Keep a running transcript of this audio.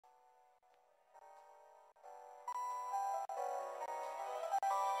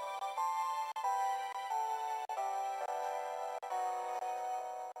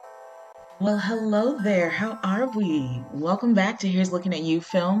Well, hello there. How are we? Welcome back to Here's Looking at You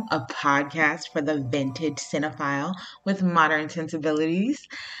Film, a podcast for the vintage cinephile with modern sensibilities.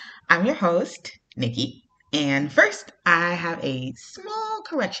 I'm your host, Nikki. And first, I have a small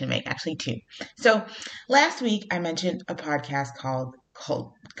correction to make, actually, two. So, last week I mentioned a podcast called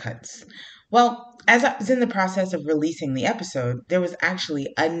Cold Cuts. Well, as I was in the process of releasing the episode, there was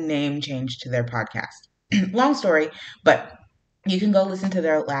actually a name change to their podcast. Long story, but you can go listen to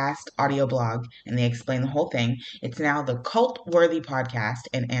their last audio blog and they explain the whole thing. It's now the Cult Worthy Podcast.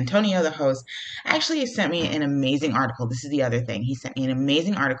 And Antonio, the host, actually sent me an amazing article. This is the other thing. He sent me an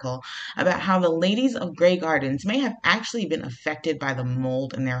amazing article about how the ladies of Grey Gardens may have actually been affected by the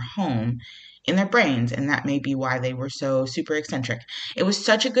mold in their home, in their brains, and that may be why they were so super eccentric. It was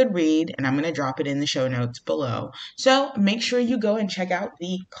such a good read, and I'm going to drop it in the show notes below. So make sure you go and check out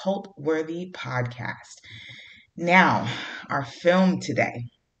the Cult Worthy Podcast. Now, our film today.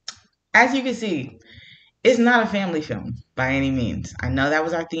 As you can see, it's not a family film by any means. I know that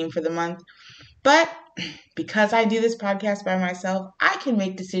was our theme for the month, but because I do this podcast by myself, I can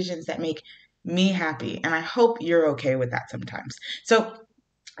make decisions that make me happy, and I hope you're okay with that sometimes. So,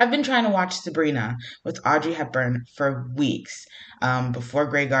 I've been trying to watch Sabrina with Audrey Hepburn for weeks before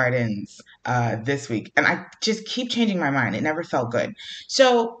Grey Gardens this week, and I just keep changing my mind. It never felt good.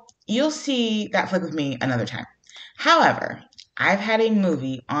 So, you'll see that flick with me another time. However, I've had a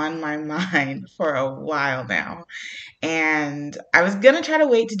movie on my mind for a while now, and I was gonna try to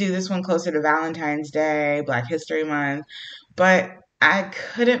wait to do this one closer to Valentine's Day, Black History Month, but I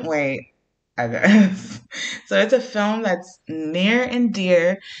couldn't wait, I guess. So it's a film that's near and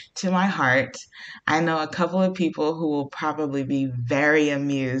dear to my heart. I know a couple of people who will probably be very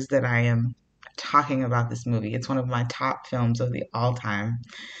amused that I am talking about this movie. It's one of my top films of the all time.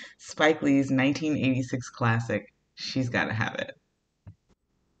 Spike Lee's 1986 classic, She's Gotta Have It.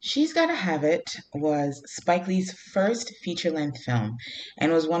 She's Gotta Have It was Spike Lee's first feature length film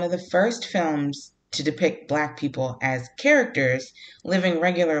and was one of the first films to depict Black people as characters living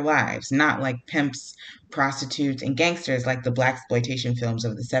regular lives, not like pimps, prostitutes, and gangsters like the blaxploitation films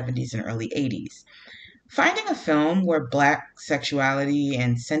of the 70s and early 80s. Finding a film where Black sexuality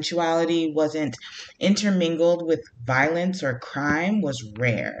and sensuality wasn't intermingled with violence or crime was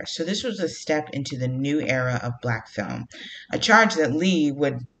rare. So, this was a step into the new era of Black film, a charge that Lee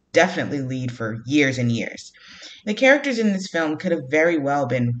would definitely lead for years and years. The characters in this film could have very well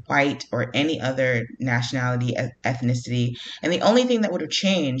been white or any other nationality, ethnicity, and the only thing that would have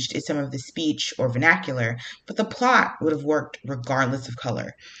changed is some of the speech or vernacular, but the plot would have worked regardless of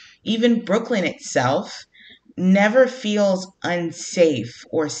color. Even Brooklyn itself never feels unsafe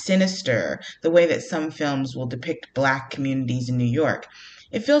or sinister the way that some films will depict Black communities in New York.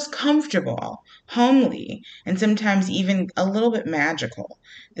 It feels comfortable, homely, and sometimes even a little bit magical.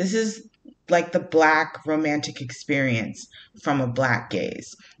 This is like the Black romantic experience from a Black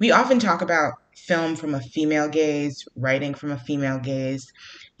gaze. We often talk about film from a female gaze, writing from a female gaze,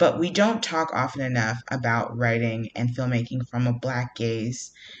 but we don't talk often enough about writing and filmmaking from a Black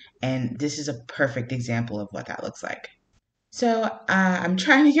gaze, and this is a perfect example of what that looks like. So I'm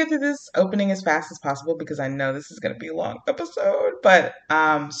trying to get through this opening as fast as possible because I know this is going to be a long episode. But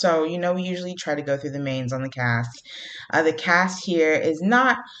we usually try to go through the mains on the cast. The cast here is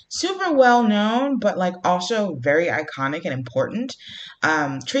not super well known, but like also very iconic and important.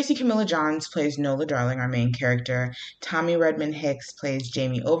 Tracy Camilla Johns plays Nola Darling, our main character. Tommy Redmond Hicks plays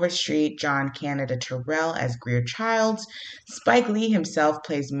Jamie Overstreet. John Canada Terrell as Greer Childs. Spike Lee himself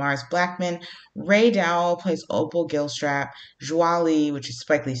plays Mars Blackman. Ray Dowell plays Opal Gilstrap. Joie Lee, which is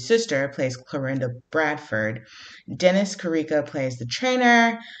Spike Lee's sister, plays Clorinda Bradford. Dennis Carica plays the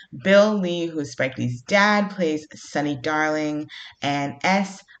trainer. Bill Lee, who is Spike Lee's dad, plays Sonny Darling. And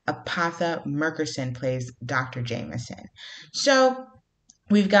S. Apatha Murkerson plays Dr. Jameson. So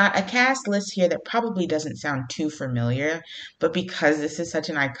we've got a cast list here that probably doesn't sound too familiar, but because this is such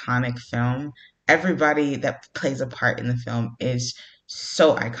an iconic film, everybody that plays a part in the film is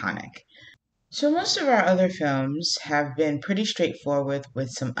so iconic. So most of our other films have been pretty straightforward with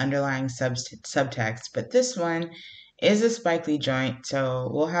some underlying subtext, but this one is a Spike Lee joint, so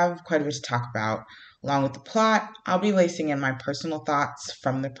we'll have quite a bit to talk about. Along with the plot, I'll be lacing in my personal thoughts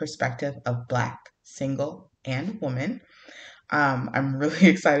from the perspective of Black, single, and woman. I'm really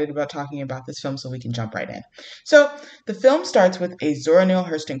excited about talking about this film, so we can jump right in. So the film starts with a Zora Neale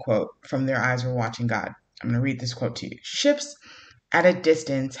Hurston quote from Their Eyes Were Watching God. I'm going to read this quote to you. Ships at a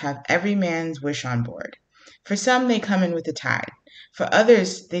distance have every man's wish on board. For some, they come in with the tide. For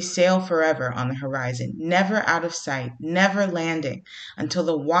others, they sail forever on the horizon, never out of sight, never landing, until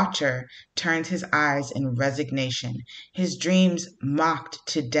the watcher turns his eyes in resignation, his dreams mocked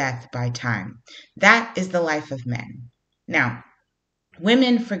to death by time. That is the life of men. Now,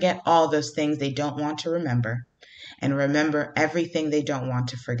 women forget all those things they don't want to remember and remember everything they don't want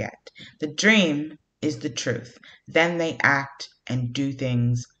to forget. The dream is the truth. Then they act and do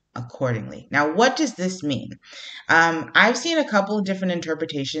things accordingly. Now, what does this mean? I've seen a couple of different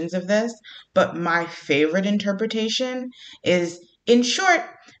interpretations of this, but my favorite interpretation is, in short,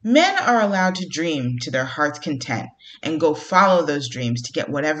 men are allowed to dream to their heart's content and go follow those dreams to get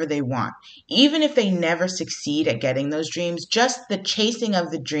whatever they want. Even if they never succeed at getting those dreams, just the chasing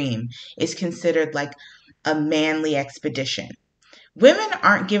of the dream is considered like a manly expedition. Women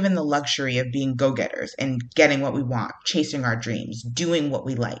aren't given the luxury of being go getters and getting what we want, chasing our dreams, doing what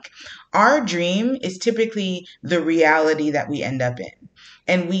we like. Our dream is typically the reality that we end up in.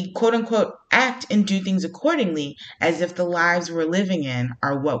 And we quote unquote act and do things accordingly as if the lives we're living in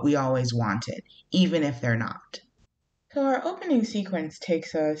are what we always wanted, even if they're not. So our opening sequence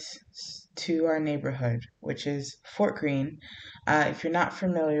takes us to our neighborhood, which is Fort Greene. If you're not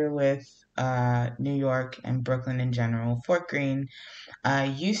familiar with New York and Brooklyn in general, Fort Greene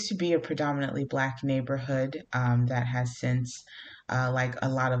used to be a predominantly black neighborhood that has since, like a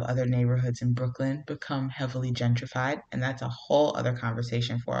lot of other neighborhoods in Brooklyn, become heavily gentrified. And that's a whole other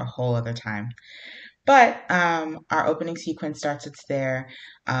conversation for a whole other time. But our opening sequence starts us there.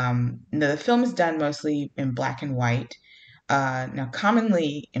 The film is done mostly in black and white. Now,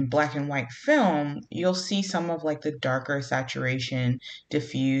 commonly in black and white film, you'll see some of like the darker saturation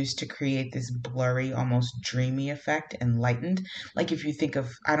diffused to create this blurry, almost dreamy effect and lightened. Like if you think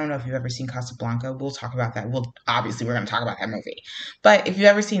of, I don't know if you've ever seen Casablanca. We'll talk about that. Obviously we're going to talk about that movie. But if you've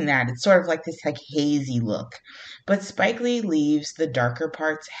ever seen that, it's sort of like this like hazy look. But Spike Lee leaves the darker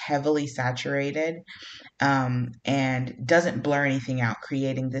parts heavily saturated and doesn't blur anything out,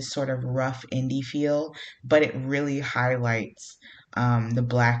 creating this sort of rough indie feel, but it really highlights the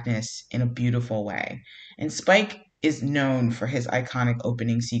blackness in a beautiful way. And Spike is known for his iconic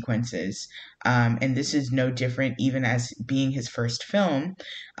opening sequences, and this is no different, even as being his first film,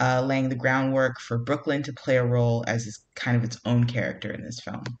 laying the groundwork for Brooklyn to play a role as kind of its own character in this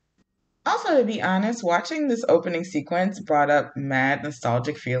film. Also, to be honest, watching this opening sequence brought up mad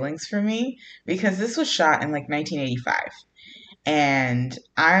nostalgic feelings for me because this was shot in like 1985 and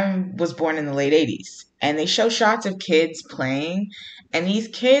I was born in the late 80s. And they show shots of kids playing, and these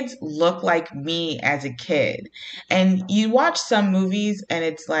kids look like me as a kid. And you watch some movies, and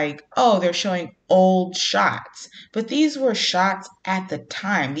it's like, oh, they're showing old shots. But these were shots at the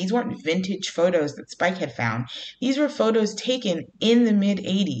time. These weren't vintage photos that Spike had found. These were photos taken in the mid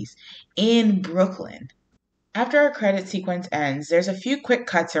 80s in Brooklyn. After our credit sequence ends, there's a few quick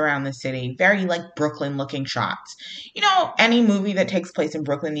cuts around the city, very like Brooklyn looking shots. You know, any movie that takes place in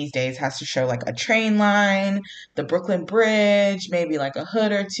Brooklyn these days has to show like a train line, the Brooklyn Bridge, maybe like a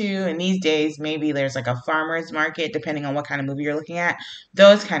hood or two. And these days, maybe there's like a farmer's market, depending on what kind of movie you're looking at,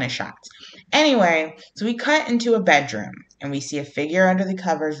 those kind of shots. Anyway, so we cut into a bedroom and we see a figure under the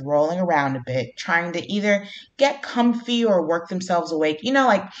covers rolling around a bit, trying to either get comfy or work themselves awake. You know,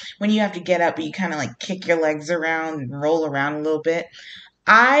 like when you have to get up, but you kind of like kick your legs around and roll around a little bit.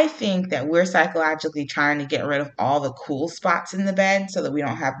 I think that we're psychologically trying to get rid of all the cool spots in the bed so that we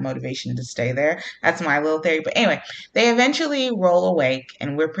don't have motivation to stay there. That's my little theory. But anyway, they eventually roll awake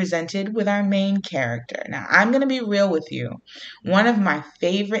and we're presented with our main character. Now, I'm going to be real with you. One of my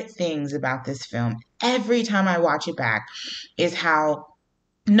favorite things about this film, every time I watch it back, is how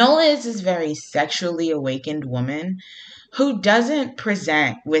Nola is this very sexually awakened woman who doesn't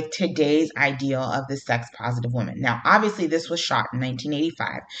present with today's ideal of the sex positive woman. Now, obviously, this was shot in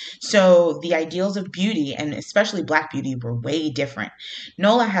 1985, so the ideals of beauty, and especially black beauty, were way different.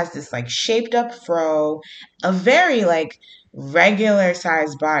 Nola has this like shaped up fro, a very like regular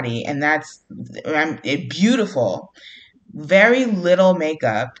sized body, and that's beautiful, very little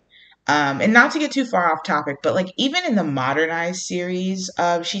makeup. And not to get too far off topic, but like even in the modernized series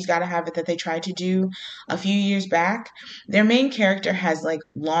of She's Gotta Have It that they tried to do a few years back, their main character has like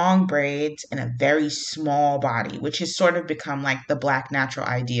long braids and a very small body, which has sort of become like the black natural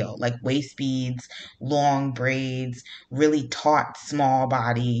ideal, like waist beads, long braids, really taut small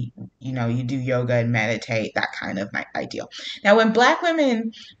body. You know, you do yoga and meditate, that kind of ideal. Now, when black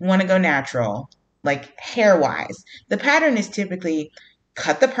women want to go natural, like hair wise, the pattern is typically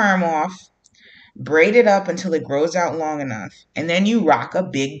cut the perm off, braid it up until it grows out long enough, and then you rock a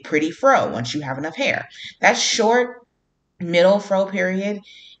big, pretty fro once you have enough hair. That short middle fro period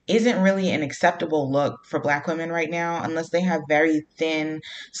isn't really an acceptable look for Black women right now unless they have very thin,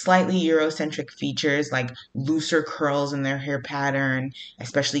 slightly Eurocentric features like looser curls in their hair pattern,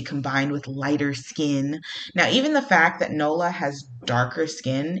 especially combined with lighter skin. Now, even the fact that Nola has darker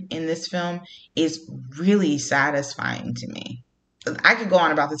skin in this film is really satisfying to me. I could go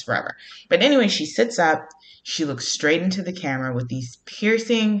on about this forever. But anyway, she sits up, she looks straight into the camera with these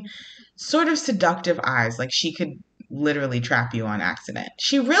piercing, sort of seductive eyes, like she could literally trap you on accident.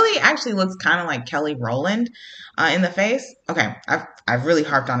 She really actually looks kind of like Kelly Rowland in the face. Okay, I've really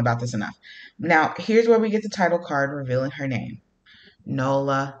harped on about this enough. Now, here's where we get the title card revealing her name.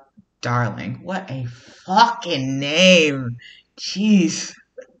 Nola Darling. What a fucking name. Jeez.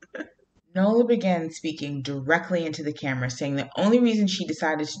 Nola began speaking directly into the camera, saying the only reason she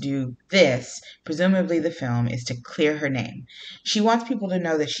decided to do this, presumably the film, is to clear her name. She wants people to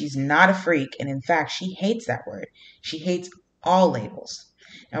know that she's not a freak, and in fact, she hates that word. She hates all labels.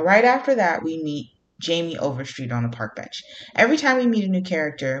 Now, right after that, we meet Jamie Overstreet on a park bench. Every time we meet a new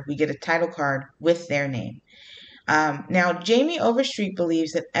character, we get a title card with their name. Now, Jamie Overstreet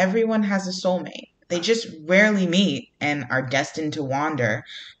believes that everyone has a soulmate. They just rarely meet and are destined to wander,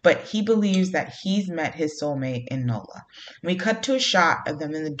 but he believes that he's met his soulmate in Nola. We cut to a shot of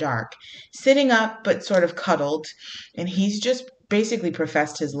them in the dark, sitting up but sort of cuddled, and he's just basically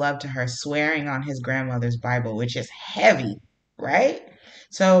professed his love to her, swearing on his grandmother's Bible, which is heavy, right?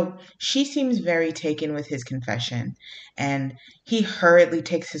 So she seems very taken with his confession, and he hurriedly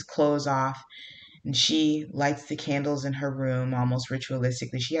takes his clothes off and she lights the candles in her room almost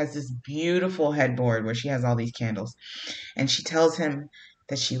ritualistically. She has this beautiful headboard where she has all these candles. And she tells him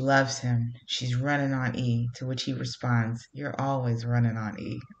that she loves him. She's running on E, to which he responds, "You're always running on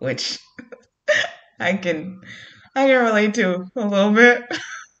E," which I can I can relate to a little bit.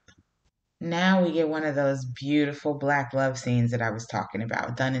 Now we get one of those beautiful black love scenes that I was talking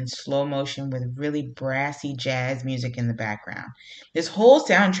about, done in slow motion with really brassy jazz music in the background. This whole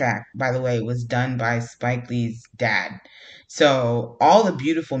soundtrack, by the way, was done by Spike Lee's dad. So all the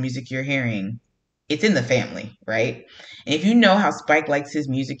beautiful music you're hearing, it's in the family, right? And if you know how Spike likes his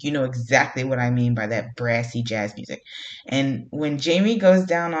music, you know exactly what I mean by that brassy jazz music. And when Jamie goes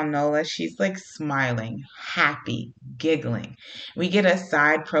down on Nola, she's like smiling, happy, giggling. We get a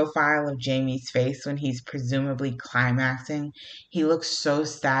side profile of Jamie's face when he's presumably climaxing. He looks so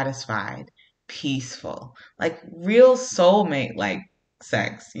satisfied, peaceful, like real soulmate like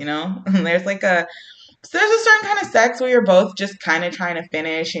sex, you know? There's like a so there's a certain kind of sex where you're both just kind of trying to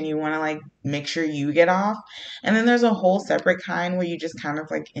finish and you want to like make sure you get off. And then there's a whole separate kind where you just kind of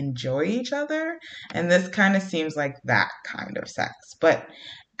like enjoy each other. And this kind of seems like that kind of sex. But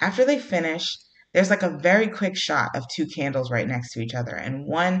after they finish, there's like a very quick shot of two candles right next to each other. And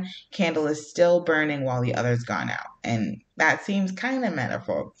one candle is still burning while the other's gone out. And that seems kind of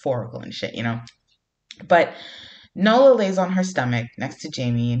metaphorical and shit, you know? But Nola lays on her stomach next to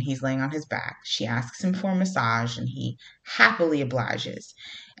Jamie and he's laying on his back. She asks him for a massage and he happily obliges.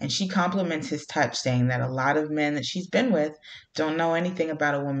 And she compliments his touch, saying that a lot of men that she's been with don't know anything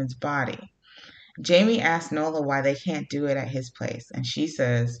about a woman's body. Jamie asks Nola why they can't do it at his place, and she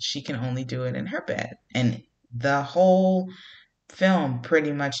says she can only do it in her bed. And the whole film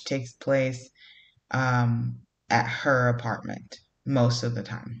pretty much takes place at her apartment most of the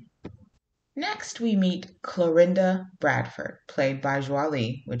time. Next, we meet Clorinda Bradford, played by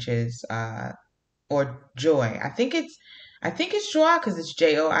Joie, which is or Joy. I think it's Joie because it's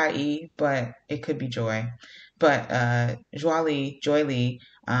Joie, but it could be Joy. But Joy Lee,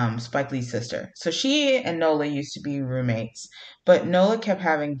 Spike Lee's sister. So she and Nola used to be roommates, but Nola kept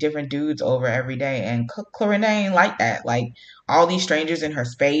having different dudes over every day, and Clorinda ain't like that. Like all these strangers in her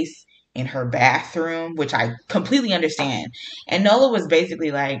space, in her bathroom, which I completely understand. And Nola was basically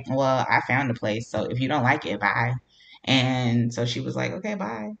like, "Well, I found a place, so if you don't like it, bye." And so she was like, "Okay,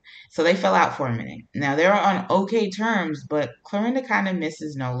 bye." So they fell out for a minute. Now they're on okay terms, but Clorinda kind of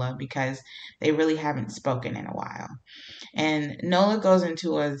misses Nola because they really haven't spoken in a while. And Nola goes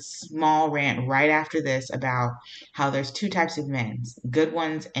into a small rant right after this about how there's two types of men, good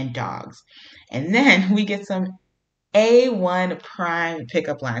ones and dogs. And then we get some A1 prime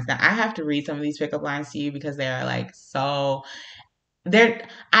pickup lines. Now I have to read some of these pickup lines to you because they are like so they're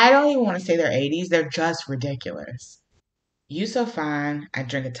I don't even want to say they're 80s, they're just ridiculous. "You so fine, I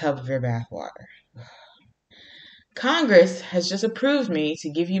drink a tub of your bathwater. Congress has just approved me to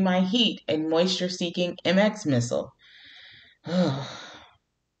give you my heat and moisture seeking MX missile. I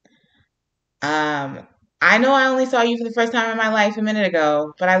know I only saw you for the first time in my life a minute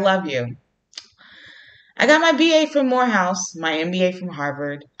ago, but I love you. I got my BA from Morehouse, my MBA from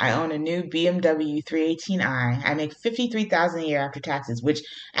Harvard. I own a new BMW 318i. I make $53,000 a year after taxes, which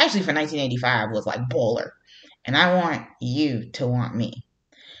actually for 1985 was like baller. And I want you to want me.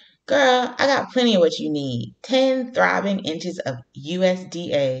 Girl, I got plenty of what you need. 10 thriving inches of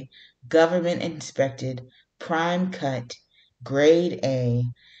USDA, government inspected, prime cut, grade A,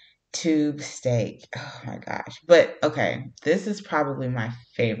 tube steak. Oh my gosh. But okay, this is probably my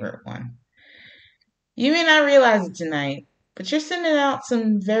favorite one. You may not realize it tonight, but you're sending out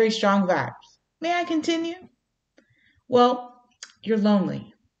some very strong vibes. May I continue? Well, you're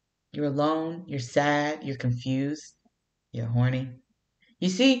lonely. You're alone. You're sad. You're confused. You're horny. You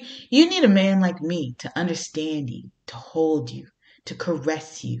see, you need a man like me to understand you, to hold you, to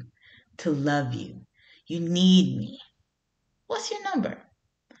caress you, to love you. You need me. What's your number?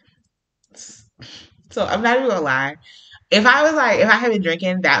 So I'm not even gonna lie. If I had been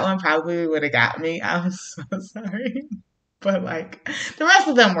drinking, that one probably would have got me. I'm so sorry. But like the rest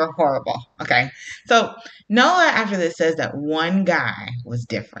of them were horrible. Okay. So Noah after this says that one guy was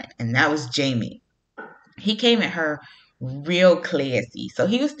different, and that was Jamie. He came at her real classy. So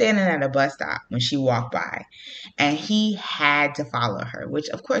he was standing at a bus stop when she walked by, and he had to follow her, which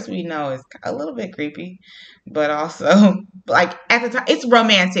of course we know is a little bit creepy, but also like at the time it's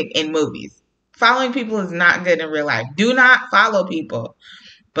romantic in movies. Following people is not good in real life. Do not follow people.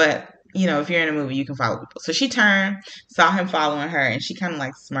 But you know, if you're in a movie, you can follow people. So she turned, saw him following her, and she kind of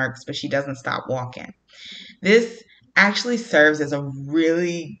like smirks, but she doesn't stop walking. This actually serves as a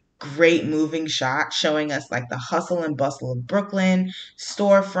really great moving shot showing us like the hustle and bustle of Brooklyn,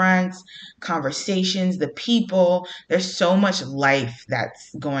 storefronts, conversations, the people. There's so much life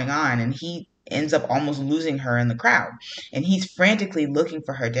that's going on, and he ends up almost losing her in the crowd. And he's frantically looking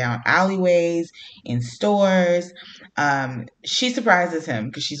for her down alleyways, in stores. She surprises him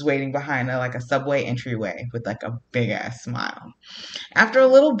because she's waiting behind like a subway entryway with like a big ass smile. After a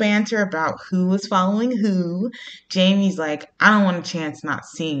little banter about who was following who, Jamie's like, I don't want a chance not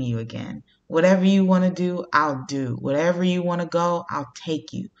seeing you again. Whatever you want to do, I'll do. Whatever you want to go, I'll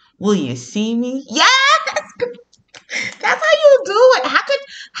take you. Will you see me? Yeah, that's how you do it.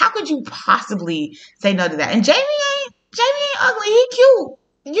 How could you possibly say no to that? And Jamie ain't ugly. He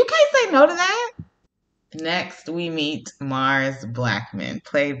cute. You can't say no to that. Next, we meet Mars Blackman,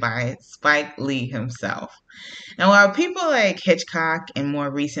 played by Spike Lee himself. Now, while people like Hitchcock and more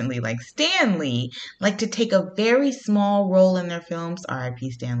recently like Stan Lee like to take a very small role in their films,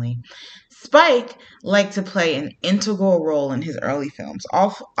 R.I.P. Stan Lee, Spike liked to play an integral role in his early films,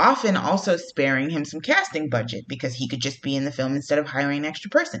 often also sparing him some casting budget because he could just be in the film instead of hiring an extra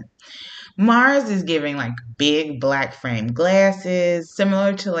person. Mars is giving like big black frame glasses,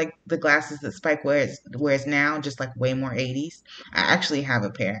 similar to like the glasses that Spike wears now, just like way more 80s. I actually have a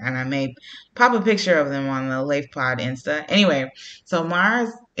pair, and I may pop a picture of them on the Leif Pod Insta. Anyway, so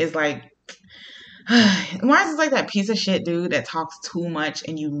Mars is like Mars is like that piece of shit dude that talks too much,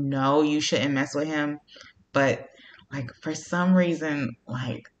 and you know you shouldn't mess with him, but like for some reason,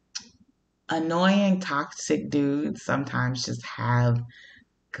 like annoying toxic dudes sometimes just have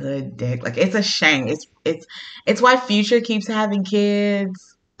good dick. Like it's a shame. It's why Future keeps having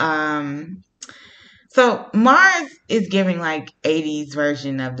kids. So Mars is giving like 80s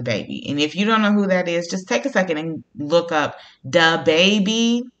version of the baby. And if you don't know who that is, just take a second and look up the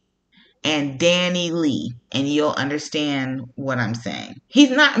baby and Danny Lee and you'll understand what I'm saying.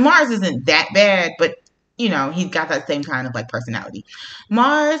 Mars isn't that bad, but you know, he's got that same kind of like personality.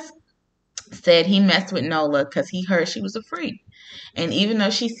 Mars said he messed with Nola because he heard she was a freak. And even though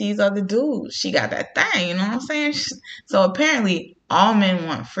she sees other dudes, she got that thing, you know what I'm saying? So apparently all men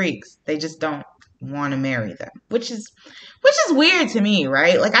want freaks. They just don't want to marry them, which is weird to me,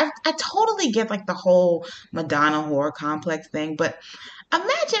 right? Like I totally get like the whole Madonna whore complex thing, but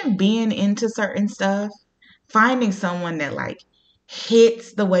imagine being into certain stuff, finding someone that like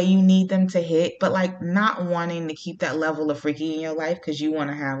hits the way you need them to hit, but like not wanting to keep that level of freaky in your life because you want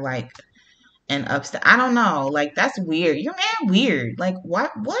to have like and upstairs. I don't know. Like that's weird. You're mad weird. Like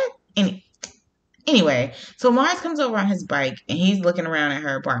what? What? Anyway, so Mars comes over on his bike and he's looking around at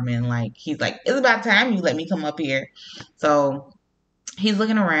her apartment. And like he's like, it's about time you let me come up here. So he's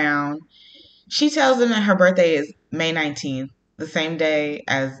looking around. She tells him that her birthday is May 19th, the same day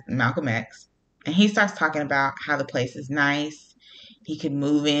as Malcolm X, and he starts talking about how the place is nice. He could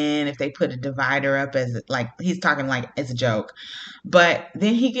move in if they put a divider up as like he's talking like it's a joke. But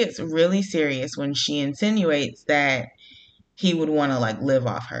then he gets really serious when she insinuates that he would want to like live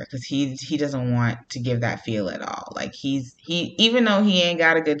off her because he doesn't want to give that feel at all. Like he even though he ain't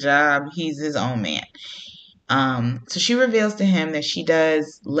got a good job, he's his own man. So she reveals to him that she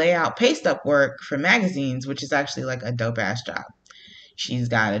does layout paste up work for magazines, which is actually like a dope ass job. She's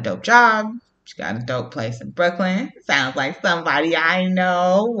got a dope job. She's got a dope place in Brooklyn. Sounds like somebody I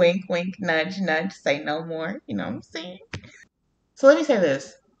know. Wink, wink, nudge, nudge. Say no more. You know what I'm saying? So let me say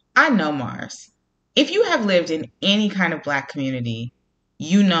this. I know Mars. If you have lived in any kind of black community,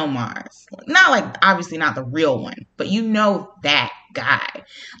 you know Mars. Not like, obviously not the real one, but you know that guy.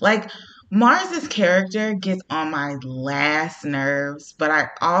 Like, Mars's character gets on my last nerves, but I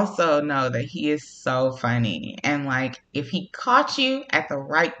also know that he is so funny. And like, if he caught you at the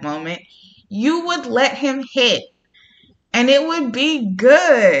right moment, you would let him hit and it would be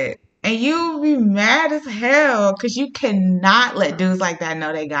good. And you would be mad as hell because you cannot let dudes like that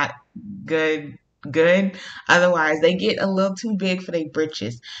know they got good, good. Otherwise, they get a little too big for their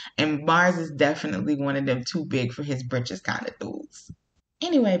britches. And Mars is definitely one of them too big for his britches kind of dudes.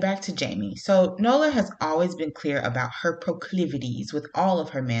 Anyway, back to Jamie. So Nola has always been clear about her proclivities with all of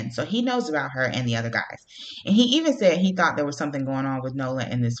her men, so he knows about her and the other guys. And he even said he thought there was something going on with Nola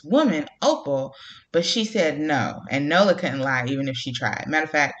and this woman, Opal, but she said no, and Nola couldn't lie even if she tried. Matter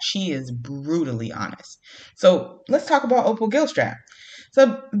of fact, she is brutally honest. So let's talk about Opal Gilstrap.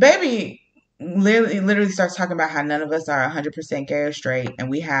 So baby literally starts talking about how none of us are 100% gay or straight,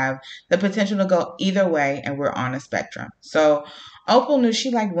 and we have the potential to go either way, and we're on a spectrum. So Opal knew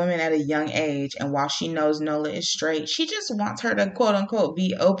she liked women at a young age, and while she knows Nola is straight, she just wants her to quote unquote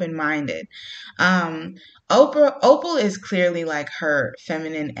be open minded. Um, Opal is clearly like her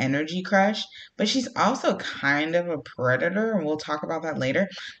feminine energy crush, but she's also kind of a predator, and we'll talk about that later.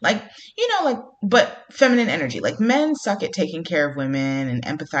 Like, but feminine energy. Like, men suck at taking care of women and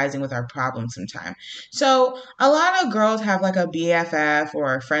empathizing with our problems sometimes. So, a lot of girls have like a BFF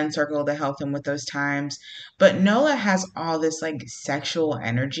or a friend circle to help them with those times. But Nola has all this like sexual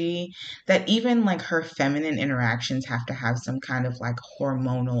energy that even like her feminine interactions have to have some kind of like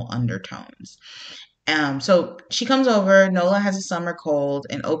hormonal undertones. So she comes over. Nola has a summer cold,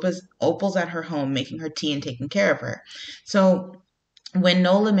 and Opal's at her home making her tea and taking care of her. So when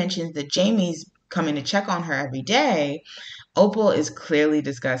Nola mentions that Jamie's coming to check on her every day, Opal is clearly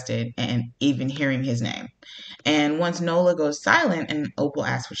disgusted and even hearing his name. And once Nola goes silent and Opal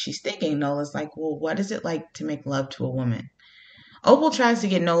asks what she's thinking, Nola's like, well, what is it like to make love to a woman? Opal tries to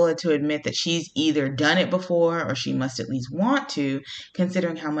get Nola to admit that she's either done it before or she must at least want to,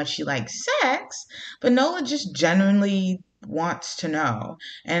 considering how much she likes sex, but Nola just genuinely wants to know.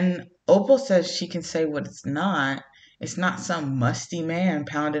 And Opal says she can say what it's not. It's not some musty man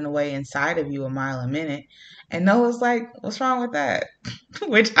pounding away inside of you a mile a minute. And Nola's like, what's wrong with that?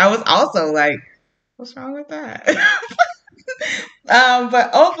 Which I was also like, what's wrong with that?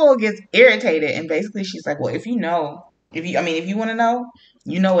 But Opal gets irritated and basically she's like, well, if you want to know,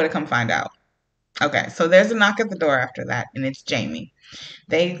 you know where to come find out. Okay, so there's a knock at the door after that, and it's Jamie.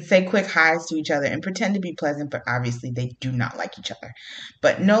 They say quick highs to each other and pretend to be pleasant, but obviously they do not like each other.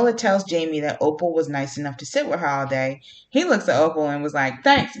 But Nola tells Jamie that Opal was nice enough to sit with her all day. He looks at Opal and was like,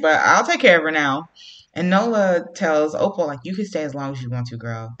 thanks, but I'll take care of her now. And Nola tells Opal, like, you can stay as long as you want to,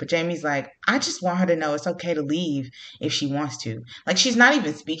 girl. But Jamie's like, I just want her to know it's okay to leave if she wants to. Like, she's not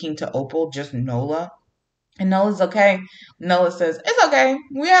even speaking to Opal, just Nola. And Nola's okay. Nola says, it's okay.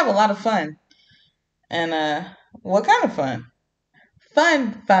 We have a lot of fun. And, what kind of fun?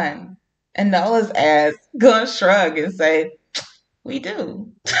 Fun, fun. And Nola's ass gonna shrug and say, we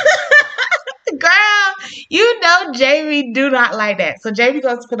do. Girl, you know Jamie do not like that. So Jamie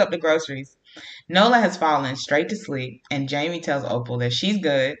goes to put up the groceries. Nola has fallen straight to sleep, and Jamie tells Opal that she's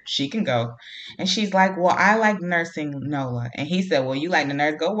good, she can go. And she's like, well, I like nursing, Nola. And he said, well, you like to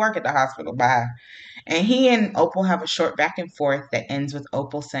nurse, go work at the hospital, bye. And he and Opal have a short back and forth that ends with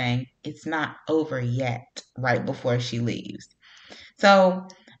Opal saying, it's not over yet, right before she leaves. So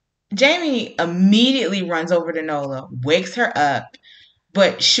Jamie immediately runs over to Nola, wakes her up,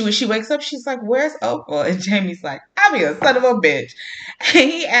 but when she wakes up, she's like, where's Opal? And Jamie's like, I'll be a son of a bitch. And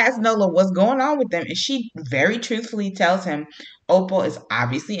he asks Nola what's going on with them. And she very truthfully tells him Opal is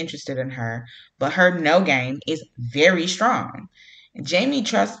obviously interested in her, but her no game is very strong. Jamie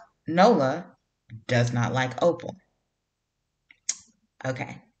trusts Nola, does not like Opal.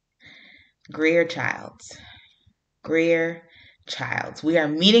 Okay. Greer Childs. Greer Childs. We are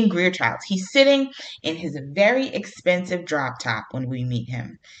meeting Greer Childs. He's sitting in his very expensive drop top when we meet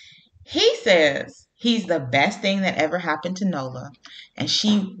him. He says he's the best thing that ever happened to Nola, and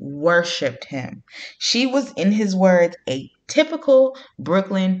she worshipped him. She was, in his words, a typical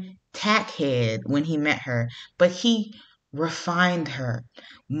Brooklyn tackhead when he met her, but he refined her,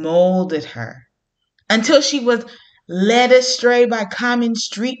 molded her, until she was led astray by common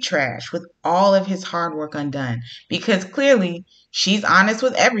street trash with all of his hard work undone. Because clearly she's honest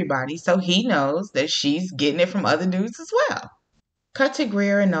with everybody, so he knows that she's getting it from other dudes as well. Cut to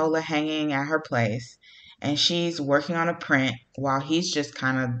Greer and Nola hanging at her place, and she's working on a print while he's just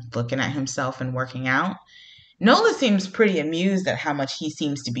kind of looking at himself and working out. Nola seems pretty amused at how much he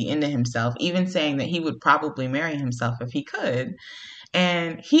seems to be into himself, even saying that he would probably marry himself if he could.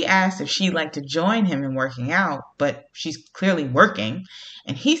 And he asks if she'd like to join him in working out, but she's clearly working.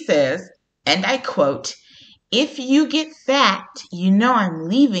 And he says, and I quote, "If you get fat, you know I'm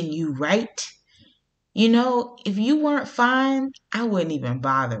leaving you, right? You know, if you weren't fine, I wouldn't even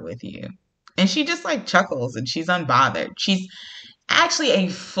bother with you." And she just like chuckles and she's unbothered. She's actually a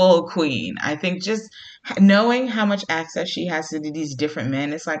full queen. I think just knowing how much access she has to these different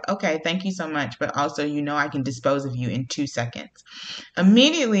men, it's like, okay, thank you so much. But also, you know, I can dispose of you in 2 seconds.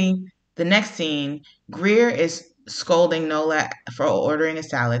 Immediately, the next scene, Greer is scolding Nola for ordering a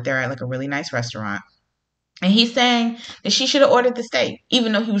salad. They're at like a really nice restaurant. And he's saying that she should have ordered the steak,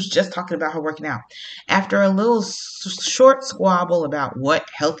 even though he was just talking about her working out. After a little short squabble about what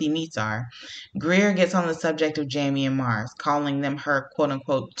healthy meats are, Greer gets on the subject of Jamie and Mars, calling them her quote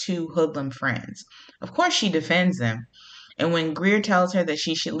unquote two hoodlum friends. Of course, she defends them. And when Greer tells her that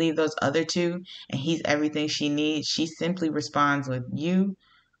she should leave those other two and he's everything she needs, she simply responds with, "You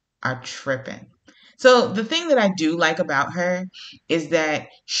are tripping." So the thing that I do like about her is that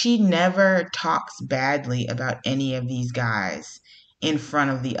she never talks badly about any of these guys in front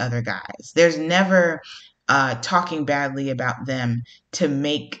of the other guys. There's never talking badly about them to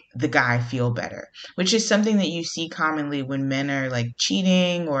make the guy feel better, which is something that you see commonly when men are like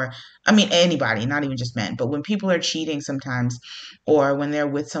cheating, or I mean anybody, not even just men, but when people are cheating sometimes, or when they're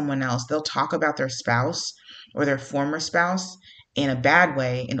with someone else, they'll talk about their spouse or their former spouse in a bad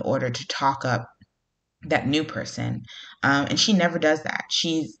way in order to talk up that new person. And she never does that.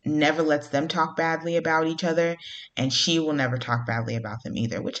 She never lets them talk badly about each other, and she will never talk badly about them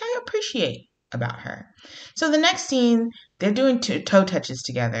either, which I appreciate about her. So the next scene, they're doing toe touches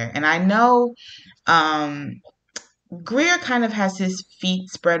together, and I know Greer kind of has his feet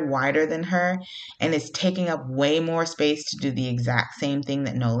spread wider than her and is taking up way more space to do the exact same thing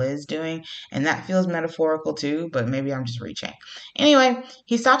that Nola is doing. And that feels metaphorical too, but maybe I'm just reaching. Anyway,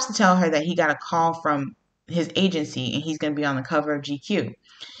 he stops to tell her that he got a call from his agency and he's going to be on the cover of GQ.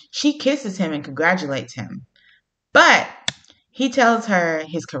 She kisses him and congratulates him. But he tells her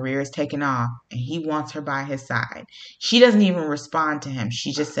his career is taking off and he wants her by his side. She doesn't even respond to him.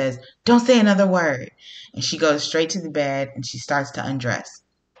 She just says, "Don't say another word." And she goes straight to the bed and she starts to undress.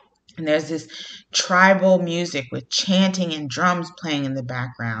 And there's this tribal music with chanting and drums playing in the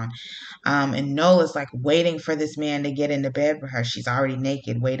background. And Nola's like waiting for this man to get into bed with her. She's already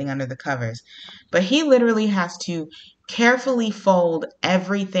naked, waiting under the covers. But he literally has to carefully fold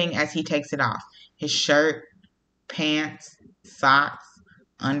everything as he takes it off. His shirt, pants, socks,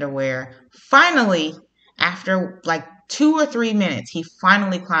 underwear. Finally, after like 2 or 3 minutes, he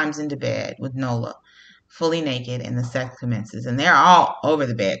finally climbs into bed with Nola, fully naked, and the sex commences. And they're all over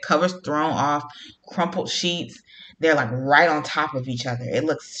the bed, covers thrown off, crumpled sheets. They're like right on top of each other. It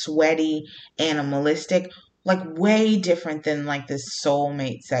looks sweaty, animalistic, like way different than like this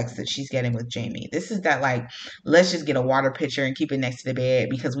soulmate sex that she's getting with Jamie. This is that like, let's just get a water pitcher and keep it next to the bed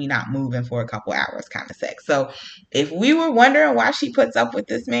because we're not moving for a couple hours kind of sex. So if we were wondering why she puts up with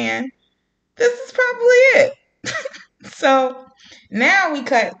this man, this is probably it. So now we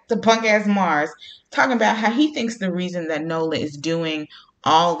cut to punk ass Mars talking about how he thinks the reason that Nola is doing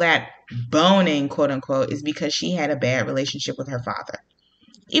all that boning, quote unquote, is because she had a bad relationship with her father,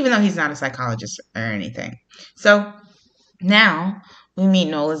 even though he's not a psychologist or anything. So now we meet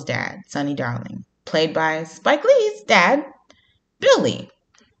Nola's dad, Sonny Darling, played by Spike Lee's dad, Billy.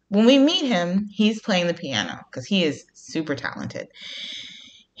 When we meet him, he's playing the piano because he is super talented.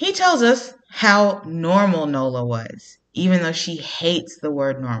 He tells us how normal Nola was, even though she hates the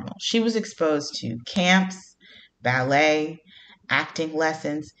word normal. She was exposed to camps, ballet, acting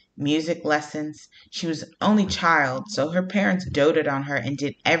lessons, music lessons. She was an only child, so her parents doted on her and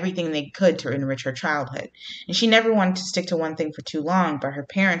did everything they could to enrich her childhood. And she never wanted to stick to one thing for too long, but her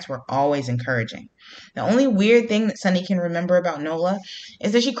parents were always encouraging. The only weird thing that Sonny can remember about Nola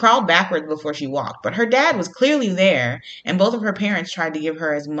is that she crawled backwards before she walked, but her dad was clearly there, and both of her parents tried to give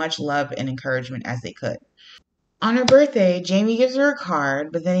her as much love and encouragement as they could. On her birthday, Jamie gives her a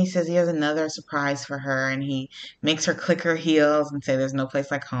card, but then he says he has another surprise for her, and he makes her click her heels and say there's no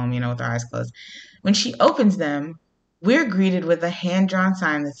place like home, with her eyes closed. When she opens them, We're greeted with a hand-drawn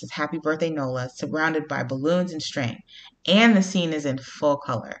sign that says Happy Birthday Nola, surrounded by balloons and string. And the scene is in full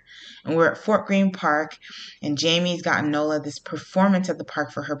color. And we're at Fort Greene Park, and Jamie's got Nola this performance at the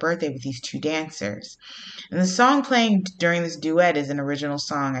park for her birthday with these two dancers. And the song playing during this duet is an original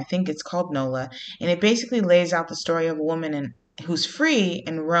song. I think it's called Nola, and it basically lays out the story of a woman who's free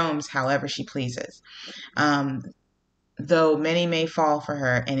and roams however she pleases. Um, though many may fall for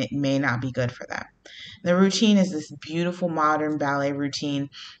her, and it may not be good for them. The routine is this beautiful modern ballet routine.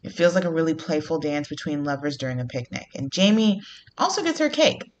 It feels like a really playful dance between lovers during a picnic. And Jamie also gets her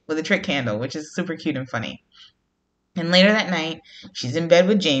cake with a trick candle, which is super cute and funny. And later that night, she's in bed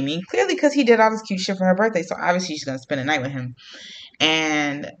with Jamie, clearly because he did all this cute shit for her birthday. So obviously she's going to spend the night with him.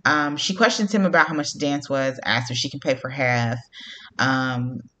 And she questions him about how much the dance was, asks if she can pay for half.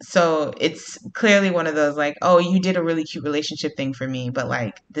 So it's clearly one of those like, oh, you did a really cute relationship thing for me, but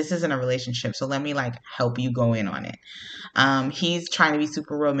like, this isn't a relationship. So let me like help you go in on it. He's trying to be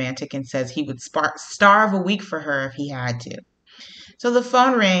super romantic and says he would starve a week for her if he had to. So the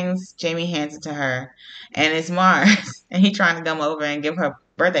phone rings, Jamie hands it to her, and it's Mars. And he's trying to come over and give her a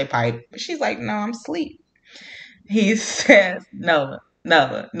birthday pipe. But she's like, no, I'm asleep. He says, no,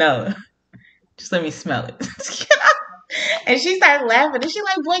 no, no. Just let me smell it. And she starts laughing, and she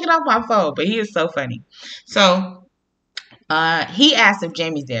like, boy, get off my phone. But he is so funny. So he asks if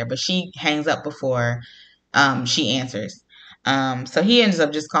Jamie's there, but she hangs up before she answers. So he ends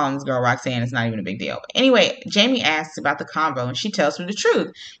up just calling this girl Roxanne. It's not even a big deal. But anyway, Jamie asks about the convo, and she tells her the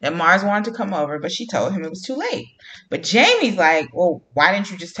truth, that Mars wanted to come over, but she told him it was too late. But Jamie's like, well, why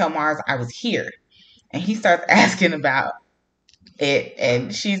didn't you just tell Mars I was here? And he starts asking about it,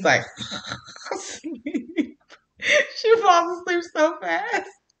 and she's like, she falls asleep so fast.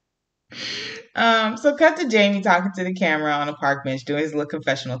 So cut to Jamie talking to the camera on a park bench, doing his little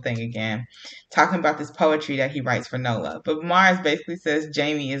confessional thing again, talking about this poetry that he writes for Nola. But Mars basically says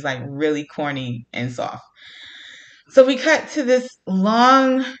Jamie is like really corny and soft. So we cut to this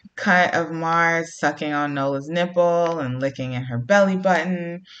long cut of Mars sucking on Nola's nipple and licking in her belly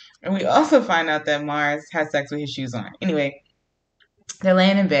button. And we also find out that Mars has sex with his shoes on. Anyway, they're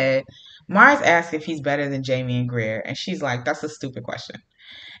laying in bed. Mars asks if he's better than Jamie and Greer, and she's like, that's a stupid question.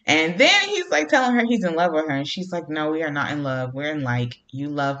 And then he's like telling her he's in love with her, and she's like, no, we are not in love. We're in like, you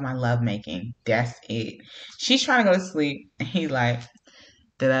love my love making. That's it. She's trying to go to sleep, and he's like,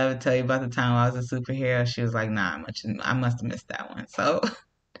 did I ever tell you about the time I was a superhero? She was like, nah, I must have missed that one. So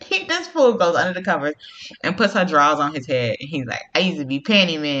this fool goes under the covers and puts her drawers on his head, and he's like, I used to be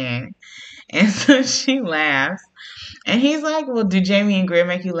Panty Man. And so she laughs. And he's like, well, do Jamie and Greer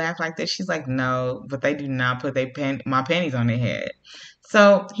make you laugh like this? She's like, no, but they do not put my panties on their head.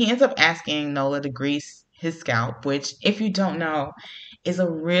 So he ends up asking Nola to grease his scalp, which, if you don't know, is a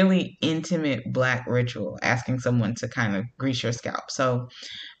really intimate Black ritual, asking someone to kind of grease your scalp. So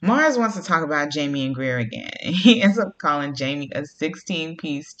Mars wants to talk about Jamie and Greer again. He ends up calling Jamie a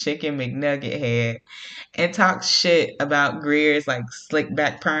 16-piece chicken McNugget head and talks shit about Greer's like slick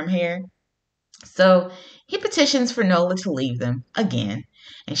back perm hair. So he petitions for Nola to leave them again,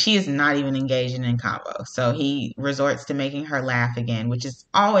 and she is not even engaging in convo. So he resorts to making her laugh again, which is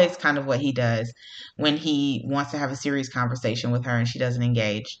always kind of what he does when he wants to have a serious conversation with her and she doesn't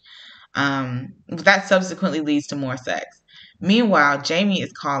engage. That subsequently leads to more sex. Meanwhile, Jamie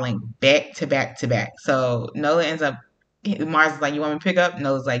is calling back to back to back. So Nola ends up, Mars is like, you want me to pick up?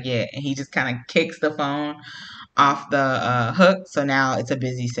 Nola's like, yeah. And he just kind of kicks the phone off the hook. So now it's a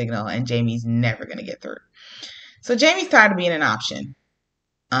busy signal and Jamie's never going to get through. So Jamie's tired of being an option.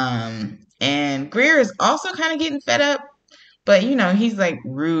 And Greer is also kind of getting fed up, but you know, he's like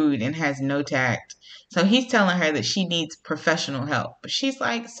rude and has no tact. So he's telling her that she needs professional help. But she's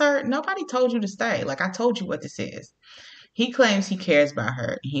like, sir, nobody told you to stay. Like, I told you what this is. He claims he cares about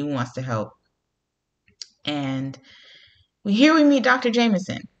her. He wants to help. And here we meet Dr.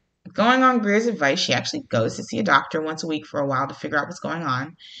 Jameson. Going on Greer's advice, she actually goes to see a doctor once a week for a while to figure out what's going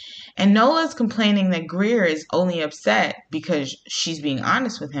on. And Nola's complaining that Greer is only upset because she's being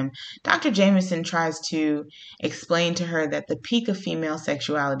honest with him. Dr. Jameson tries to explain to her that the peak of female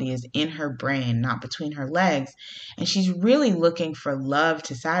sexuality is in her brain, not between her legs. And she's really looking for love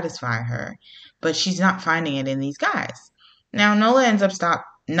to satisfy her, but she's not finding it in these guys. Now, Nola ends up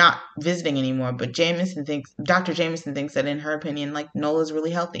not visiting anymore, but Dr. Jameson thinks that in her opinion, like, Nola's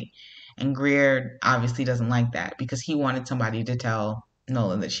really healthy. And Greer obviously doesn't like that because he wanted somebody to tell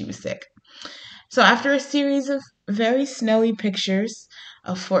Nola that she was sick. So after a series of very snowy pictures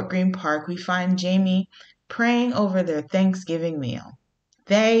of Fort Greene Park, we find Jamie praying over their Thanksgiving meal.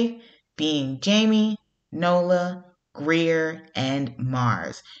 They being Jamie, Nola, Greer, and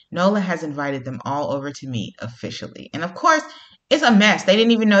Mars. Nola has invited them all over to meet officially. And of course, it's a mess. They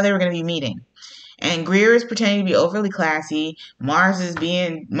didn't even know they were going to be meeting. And Greer is pretending to be overly classy. Mars is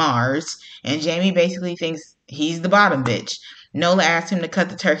being Mars. And Jamie basically thinks he's the bottom bitch. Nola asks him to cut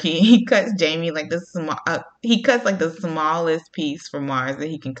the turkey. He cuts Jamie like he cuts like the smallest piece for Mars that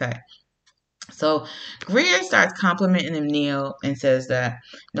he can cut. So Greer starts complimenting him, Neil, and says that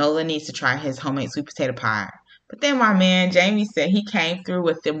Nola needs to try his homemade sweet potato pie. But then my man Jamie said he came through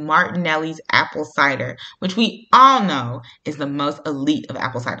with the Martinelli's apple cider, which we all know is the most elite of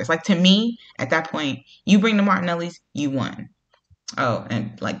apple ciders. Like, to me, at that point, you bring the Martinelli's, you won. Oh,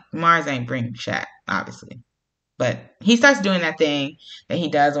 and like Mars ain't bring Shaq, obviously. But he starts doing that thing that he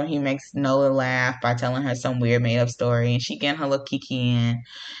does when he makes Nola laugh by telling her some weird made up story, and she getting her little kiki in.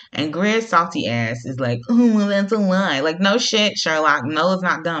 And Greer's salty ass is like, oh, well, that's a lie. Like, no shit, Sherlock. Nola's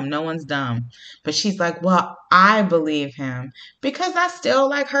not dumb. No one's dumb. But she's like, well, I believe him because I still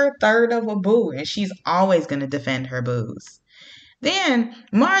like her third of a boo, and she's always going to defend her boos. Then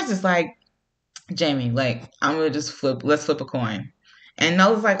Mars is like, Jamie, like, I'm going to just let's flip a coin. And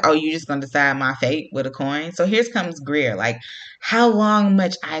Nola's like, oh, you just gonna decide my fate with a coin? So here comes Greer. Like, how long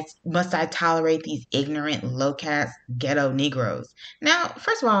must I tolerate these ignorant, low-caste ghetto Negroes? Now,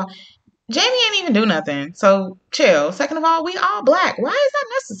 first of all, Jamie ain't even do nothing. So chill. Second of all, we all black. Why is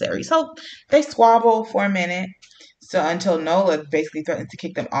that necessary? So they squabble for a minute. So until Nola basically threatens to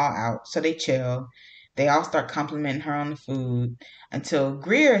kick them all out. So they chill. They all start complimenting her on the food until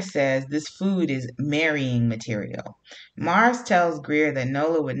Greer says this food is marrying material. Mars tells Greer that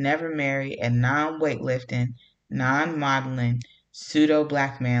Nola would never marry a non-weightlifting, non-modeling,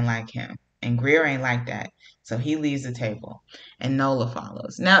 pseudo-black man like him. And Greer ain't like that. So he leaves the table and Nola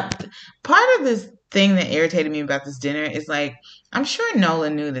follows. Now, part of this thing that irritated me about this dinner is like, I'm sure Nola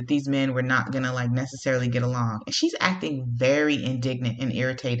knew that these men were not going to like necessarily get along. And she's acting very indignant and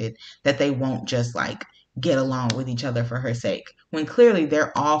irritated that they won't just like get along with each other for her sake, when clearly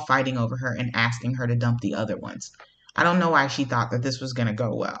they're all fighting over her and asking her to dump the other ones. I don't know why she thought that this was going to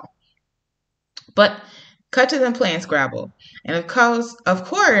go well. But cut to them playing Scrabble. And of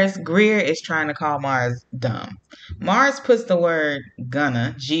course, Greer is trying to call Mars dumb. Mars puts the word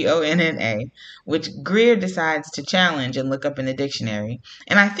gonna, Gonna, which Greer decides to challenge and look up in the dictionary.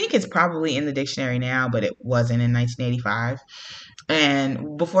 And I think it's probably in the dictionary now, but it wasn't in 1985.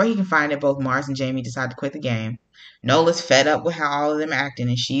 And before he can find it, both Mars and Jamie decide to quit the game. Nola's fed up with how all of them are acting,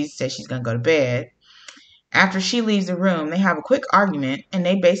 and she says she's going to go to bed. After she leaves the room, they have a quick argument, and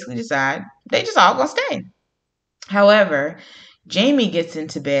they basically decide they just all going to stay. However, Jamie gets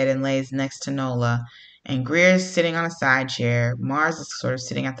into bed and lays next to Nola, and Greer's sitting on a side chair. Mars is sort of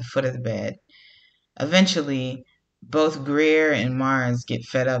sitting at the foot of the bed. Eventually, both Greer and Mars get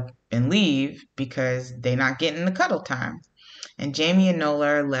fed up and leave because they're not getting the cuddle time. And Jamie and Nola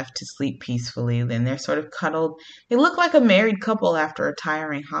are left to sleep peacefully. Then they're sort of cuddled. They look like a married couple after a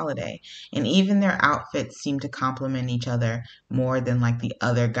tiring holiday. And even their outfits seem to complement each other more than like the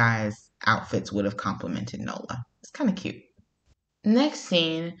other guys' outfits would have complimented Nola. It's kind of cute. Next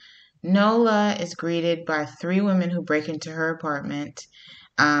scene, Nola is greeted by three women who break into her apartment.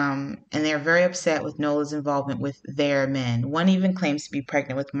 And they're very upset with Nola's involvement with their men. One even claims to be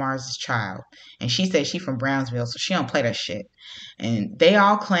pregnant with Mars's child. And she says she's from Brownsville, so she don't play that shit. And they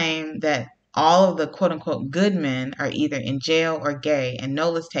all claim that all of the quote-unquote good men are either in jail or gay, and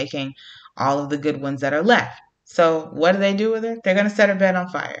Nola's taking all of the good ones that are left. So what do they do with her? They're going to set her bed on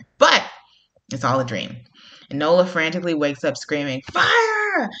fire. But it's all a dream. And Nola frantically wakes up screaming,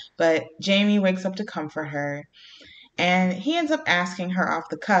 fire! But Jamie wakes up to comfort her. And he ends up asking her off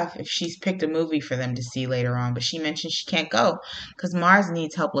the cuff if she's picked a movie for them to see later on, but she mentions she can't go because Mars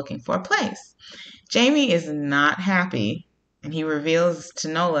needs help looking for a place. Jamie is not happy, and he reveals to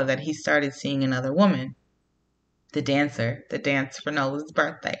Nola that he started seeing another woman, the dancer, that danced for Nola's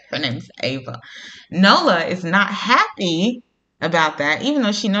birthday. Her name's Ava. Nola is not happy about that, even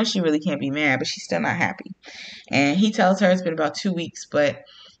though she knows she really can't be mad, but she's still not happy. And he tells her it's been about 2 weeks, but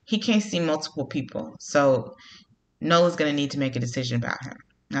he can't see multiple people. So Nola's going to need to make a decision about him.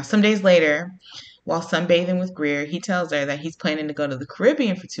 Now, some days later, while sunbathing with Greer, he tells her that he's planning to go to the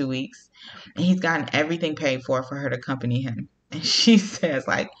Caribbean for 2 weeks, and he's gotten everything paid for her to accompany him. And she says,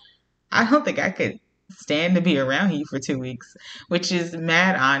 like, I don't think I could stand to be around you for 2 weeks, which is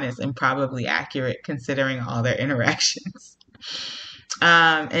mad honest and probably accurate considering all their interactions.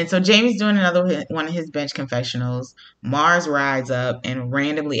 And so Jamie's doing another one of his bench confessionals. Mars rides up and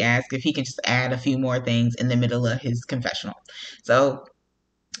randomly asks if he can just add a few more things in the middle of his confessional. So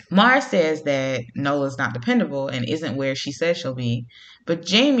Mars says that Nola's not dependable and isn't where she says she'll be, but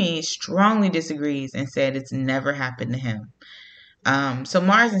Jamie strongly disagrees and said it's never happened to him. So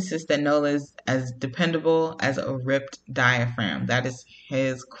Mars insists that Nola is as dependable as a ripped diaphragm. That is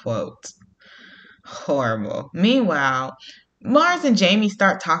his quote. Horrible. Meanwhile, Mars and Jamie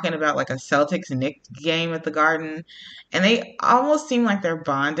start talking about like a Celtics Knicks game at the Garden, and they almost seem like they're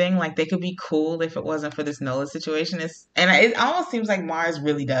bonding. Like they could be cool if it wasn't for this Nola situation. It almost seems like Mars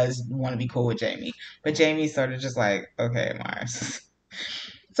really does want to be cool with Jamie, but Jamie's sort of just like, okay, Mars.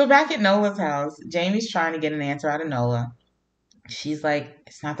 So back at Nola's house, Jamie's trying to get an answer out of Nola. She's like,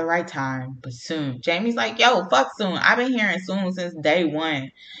 it's not the right time, but soon. Jamie's like, yo, fuck soon. I've been hearing soon since day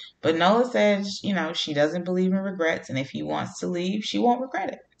one. But Nola says, she doesn't believe in regrets, and if he wants to leave, she won't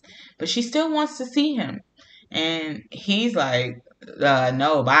regret it. But she still wants to see him. And he's like,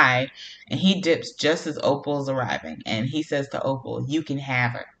 no, bye. And he dips just as Opal's arriving. And he says to Opal, you can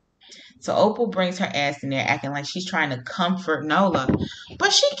have her. So Opal brings her ass in there acting like she's trying to comfort Nola.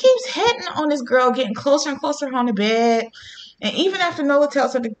 But she keeps hitting on this girl, getting closer and closer on the bed. And even after Nola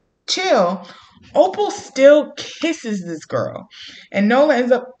tells her to chill, Opal still kisses this girl. And Nola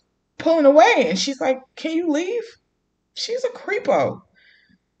ends up pulling away. And she's like, can you leave? She's a creepo.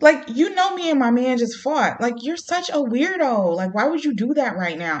 Like, me and my man just fought. Like, you're such a weirdo. Like, why would you do that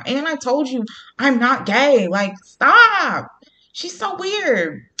right now? And I told you I'm not gay. Like, stop. She's so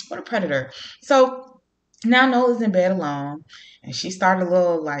weird. What a predator. So now Nola's in bed alone. And she started a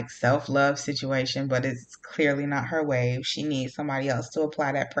little, like, self-love situation. But it's clearly not her wave. She needs somebody else to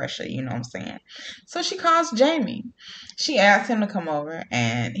apply that pressure. You know what I'm saying? So she calls Jamie. She asks him to come over.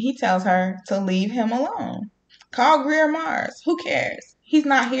 And he tells her to leave him alone. Call Greer Mars. Who cares? He's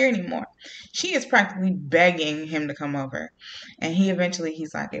not here anymore. She is practically begging him to come over. And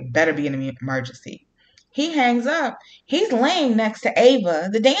he's like, it better be an emergency. He hangs up. He's laying next to Ava,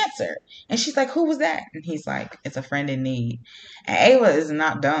 the dancer. And she's like, who was that? And he's like, it's a friend in need. And Ava is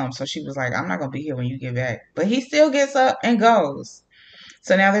not dumb. So she was like, I'm not going to be here when you get back. But he still gets up and goes.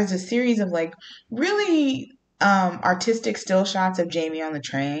 So now there's a series of like really artistic still shots of Jamie on the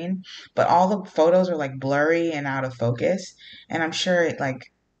train, but all the photos are like blurry and out of focus. And I'm sure it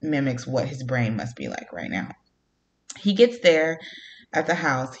like mimics what his brain must be like right now. He gets there at the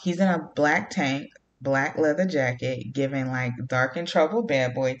house. He's in a black tank, black leather jacket, giving like dark and troubled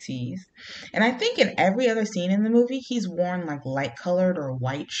bad boy tease. And I think in every other scene in the movie, he's worn like light colored or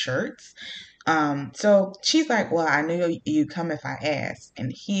white shirts. So she's like, well, I knew you'd come if I asked.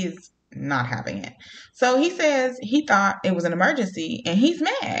 And he's not having it. So he says he thought it was an emergency and he's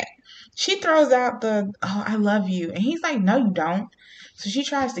mad. She throws out oh, I love you. And he's like, no, you don't. So she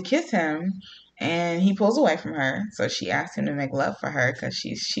tries to kiss him and he pulls away from her. So she asks him to make love for her because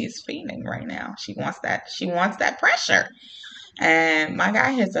she's fiending right now. She wants that pressure. And my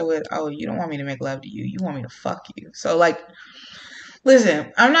guy hits her with, oh, you don't want me to make love to you. You want me to fuck you. So like,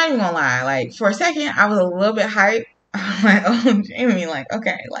 listen, I'm not even gonna lie. Like, for a second, I was a little bit hyped. I'm like, oh, Jamie, like,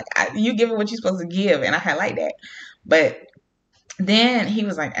 okay, like, you give it what you're supposed to give, and I had like that. But then he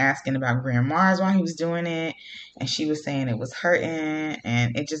was like asking about Grand Mars while he was doing it, and she was saying it was hurting,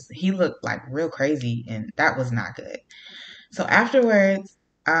 and he looked like real crazy, and that was not good. So afterwards,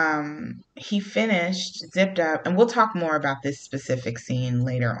 he finished, zipped up, and we'll talk more about this specific scene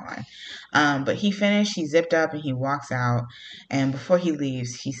later on. But he finished, he zipped up, and he walks out. And before he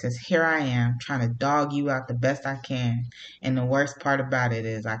leaves, he says, here I am, trying to dog you out the best I can. And the worst part about it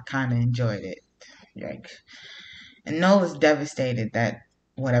is I kind of enjoyed it. Like, and Nola's devastated that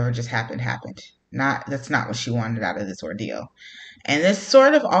whatever just happened. That's not what she wanted out of this ordeal. And this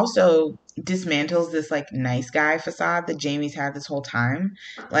sort of also dismantles this like nice guy facade that Jamie's had this whole time.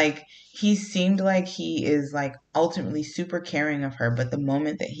 Like he seemed like he is like ultimately super caring of her, but the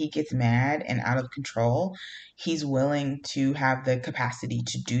moment that he gets mad and out of control, he's willing to have the capacity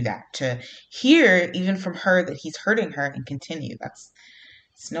to do that, to hear even from her that he's hurting her and continue.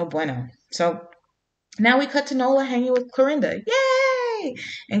 It's no bueno. So now we cut to Nola hanging with Clorinda. Yay!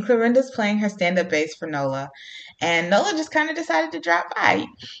 And Clorinda's playing her stand-up bass for Nola. And Nola just kind of decided to drop by.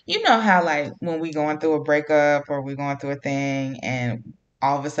 You know how, like, when we going through a breakup or we going through a thing and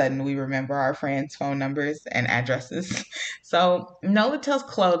all of a sudden we remember our friends' phone numbers and addresses. So Nola tells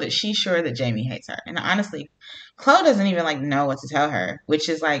Chloe that she's sure that Jamie hates her. And honestly, Chloe doesn't even, like, know what to tell her, which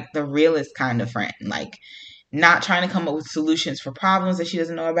is, like, the realest kind of friend. Like, not trying to come up with solutions for problems that she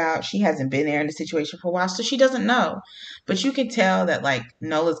doesn't know about. She hasn't been there in the situation for a while, so she doesn't know. But you can tell that like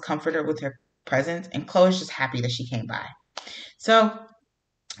Nola's comforted her with her presence, and Chloe's just happy that she came by. So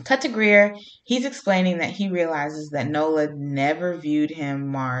cut to Greer. He's explaining that he realizes that Nola never viewed him,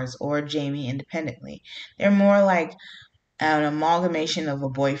 Mars, or Jamie independently. They're more like an amalgamation of a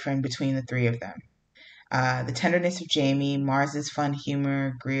boyfriend between the three of them. The tenderness of Jamie, Mars's fun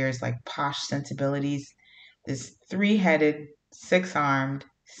humor, Greer's like posh sensibilities, this three-headed, six-armed,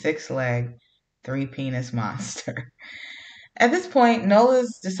 six-legged, three-penis monster. At this point,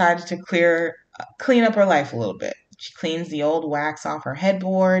 Nola's decided to clean up her life a little bit. She cleans the old wax off her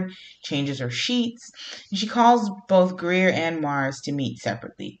headboard, changes her sheets, and she calls both Greer and Mars to meet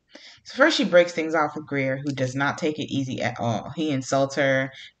separately. So first she breaks things off with Greer, who does not take it easy at all. He insults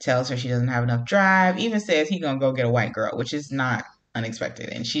her, tells her she doesn't have enough drive, even says he's gonna go get a white girl, which is not unexpected,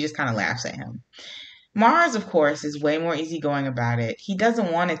 and she just kind of laughs at him. Mars, of course, is way more easygoing about it. He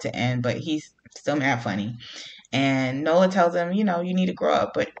doesn't want it to end, but he's still mad funny. And Nola tells him, you need to grow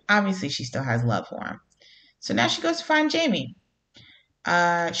up, but obviously she still has love for him. So now she goes to find Jamie.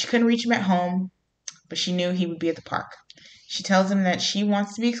 She couldn't reach him at home, but she knew he would be at the park. She tells him that she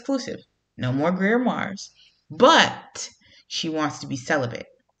wants to be exclusive. No more Greer Mars. But she wants to be celibate.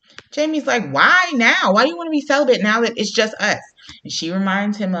 Jamie's like, why now? Why do you want to be celibate now that it's just us? And she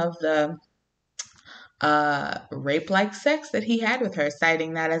reminds him of the rape-like sex that he had with her,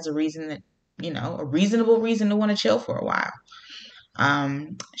 citing that as a reason that, a reasonable reason to want to chill for a while.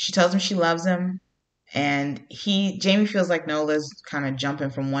 She tells him she loves him, and Jamie feels like Nola's kind of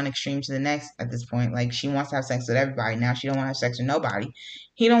jumping from one extreme to the next at this point. Like, she wants to have sex with everybody. Now she don't want to have sex with nobody.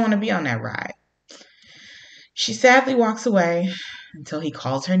 He don't want to be on that ride. She sadly walks away until he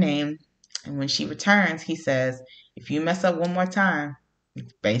calls her name, and when she returns, he says, if you mess up one more time,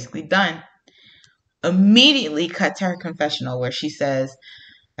 it's basically done. Immediately cut to her confessional where she says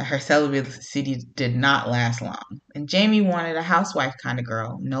that her celibacy did not last long. And Jamie wanted a housewife kind of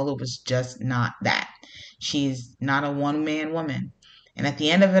girl. Nola was just not that. She's not a one-man woman. And at the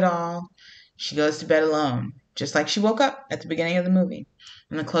end of it all, she goes to bed alone, just like she woke up at the beginning of the movie.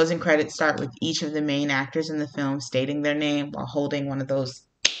 And the closing credits start with each of the main actors in the film stating their name while holding one of those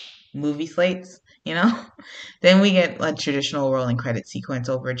movie slates, Then we get a traditional rolling credit sequence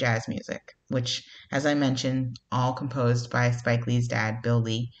over jazz music, which, as I mentioned, all composed by Spike Lee's dad, Bill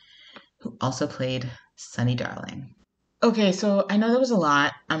Lee, who also played Sonny Darling. Okay, so I know that was a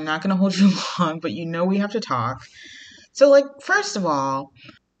lot. I'm not going to hold you long, but we have to talk. So, first of all,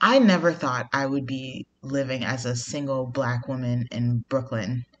 I never thought I would be living as a single black woman in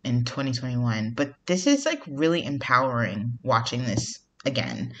Brooklyn in 2021, but this is really empowering watching this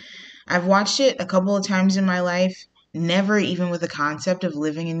again. I've watched it a couple of times in my life, never even with the concept of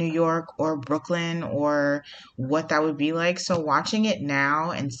living in New York or Brooklyn or what that would be like. So watching it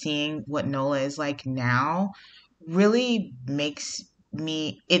now and seeing what Nola is like now really makes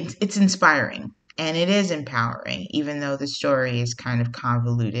it's inspiring and it is empowering, even though the story is kind of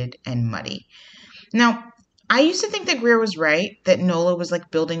convoluted and muddy. Now, I used to think that Greer was right, that Nola was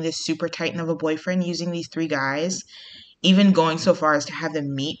building this super titan of a boyfriend using these three guys, even going so far as to have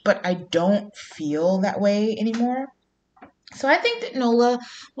them meet, but I don't feel that way anymore. So I think that Nola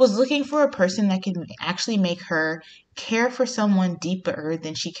was looking for a person that could actually make her care for someone deeper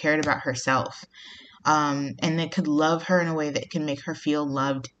than she cared about herself. And that could love her in a way that can make her feel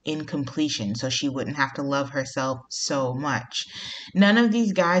loved in completion, so she wouldn't have to love herself so much. None of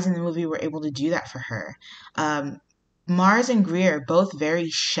these guys in the movie were able to do that for her. Mars and Greer, both very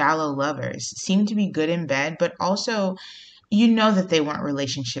shallow lovers, seemed to be good in bed, but also that they weren't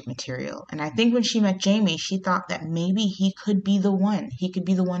relationship material. And I think when she met Jamie, she thought that maybe he could be the one. He could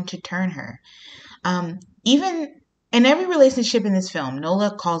be the one to turn her. Even in every relationship in this film,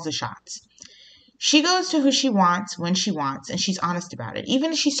 Nola calls the shots. She goes to who she wants when she wants, and she's honest about it.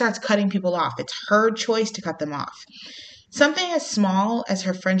 Even if she starts cutting people off, it's her choice to cut them off. Something as small as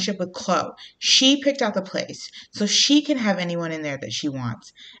her friendship with Chloe, she picked out the place so she can have anyone in there that she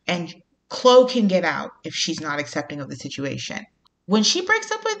wants. And Chloe can get out if she's not accepting of the situation. When she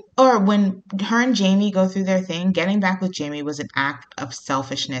breaks up when her and Jamie go through their thing, getting back with Jamie was an act of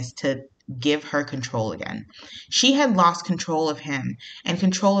selfishness to give her control again. She had lost control of him and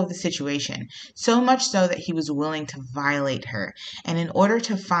control of the situation, so much so that he was willing to violate her. And in order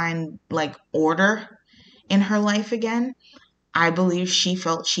to find order in her life again, I believe she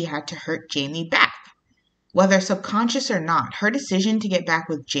felt she had to hurt Jamie back. Whether subconscious or not, her decision to get back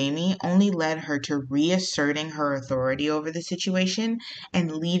with Jamie only led her to reasserting her authority over the situation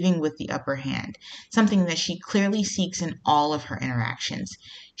and leaving with the upper hand, something that she clearly seeks in all of her interactions.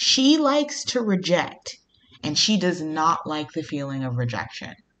 She likes to reject, and she does not like the feeling of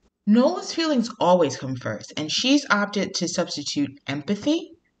rejection. Nola's feelings always come first, and she's opted to substitute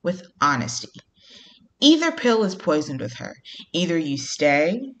empathy with honesty. Either pill is poisoned with her. Either you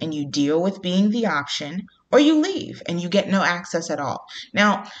stay and you deal with being the option, or you leave and you get no access at all.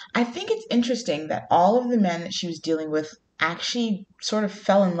 Now, I think it's interesting that all of the men that she was dealing with actually sort of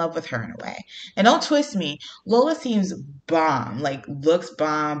fell in love with her in a way. And don't twist me, Lola seems bomb, like looks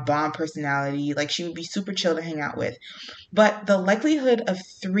bomb, bomb personality, like she would be super chill to hang out with. But the likelihood of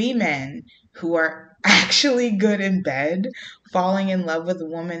three men who are actually good in bed falling in love with a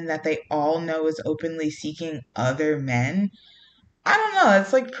woman that they all know is openly seeking other men, I don't know,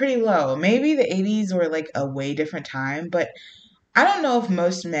 it's like pretty low. Maybe the 80s were like a way different time, but I don't know if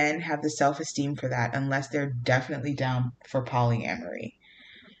most men have the self esteem for that unless they're definitely down for polyamory.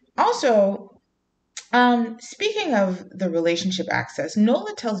 Also, speaking of the relationship access,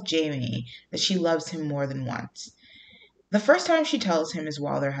 Nola tells Jamie that she loves him more than once. The first time she tells him is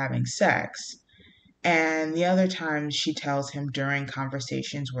while they're having sex, and the other times she tells him during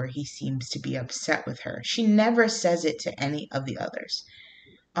conversations where he seems to be upset with her. She never says it to any of the others.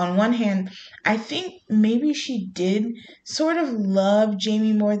 On one hand, I think maybe she did sort of love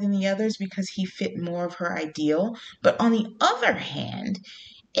Jamie more than the others because he fit more of her ideal. But on the other hand,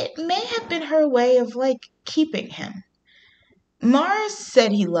 it may have been her way of like keeping him. Mars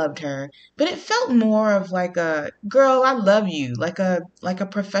said he loved her, but it felt more of like a girl, I love you, like a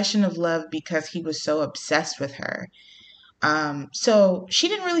profession of love because he was so obsessed with her. So she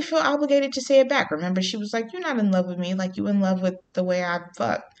didn't really feel obligated to say it back. Remember, she was like, "You're not in love with me, like you in love with the way I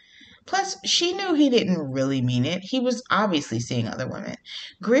fuck." Plus, she knew he didn't really mean it. He was obviously seeing other women.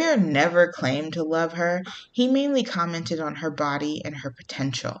 Greer never claimed to love her. He mainly commented on her body and her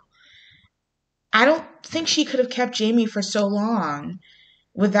potential. I don't think she could have kept Jamie for so long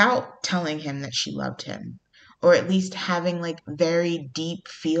without telling him that she loved him, or at least having like very deep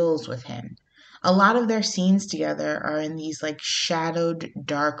feels with him. A lot of their scenes together are in these like shadowed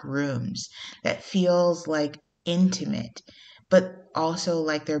dark rooms that feels like intimate, but also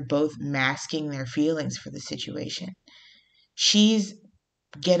like they're both masking their feelings for the situation. She's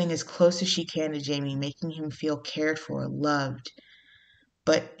getting as close as she can to Jamie, making him feel cared for, loved,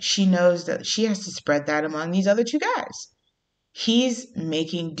 but she knows that she has to spread that among these other two guys. He's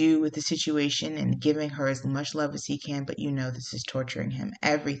making do with the situation and giving her as much love as he can, but you know this is torturing him.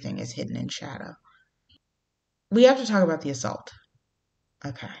 Everything is hidden in shadow. We have to talk about the assault.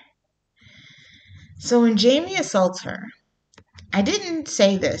 Okay. So when Jamie assaults her, I didn't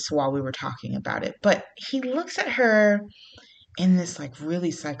say this while we were talking about it, but he looks at her in this like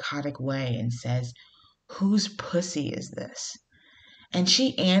really psychotic way and says, "Whose pussy is this?" And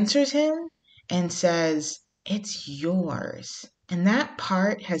she answers him and says, "It's yours." And that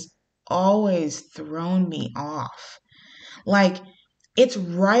part has always thrown me off. Like, it's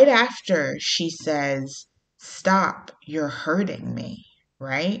right after she says, "Stop, you're hurting me,"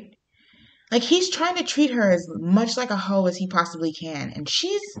 right? Like, he's trying to treat her as much like a hoe as he possibly can, and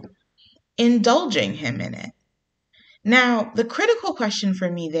she's indulging him in it. Now, the critical question for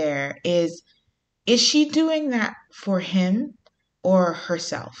me there is she doing that for him or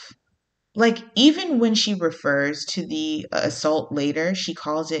herself? Like, even when she refers to the assault later, she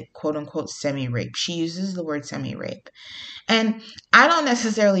calls it quote unquote semi rape. She uses the word semi rape. And I don't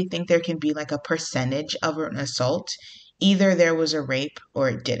necessarily think there can be like a percentage of an assault. Either there was a rape or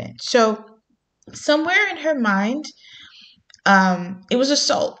it didn't. So, somewhere in her mind, it was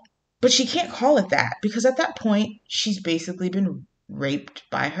assault. But she can't call it that because at that point, she's basically been raped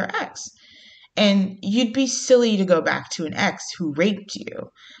by her ex. And you'd be silly to go back to an ex who raped you.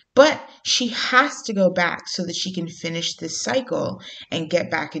 But she has to go back so that she can finish this cycle and get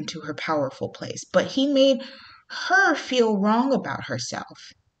back into her powerful place. But he made her feel wrong about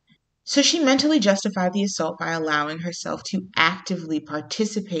herself. So she mentally justified the assault by allowing herself to actively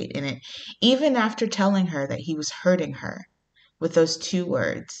participate in it, even after telling her that he was hurting her with those two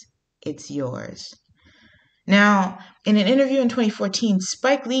words, "It's yours." Now, in an interview in 2014,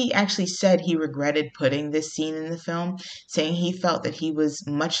 Spike Lee actually said he regretted putting this scene in the film, saying he felt that he was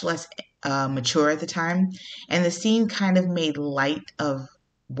much less mature at the time, and the scene kind of made light of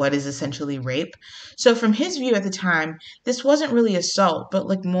what is essentially rape. So, from his view at the time, this wasn't really assault, but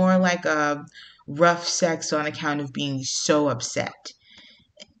like more like a rough sex on account of being so upset.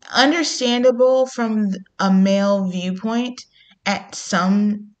 Understandable from a male viewpoint at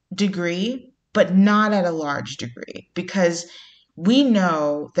some degree, but not at a large degree, because we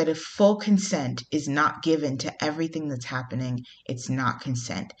know that if full consent is not given to everything that's happening, it's not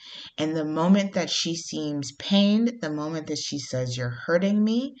consent. And the moment that she seems pained, the moment that she says, "You're hurting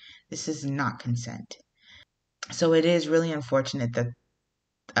me," this is not consent. So it is really unfortunate that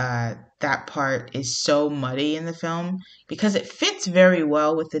that part is so muddy in the film because it fits very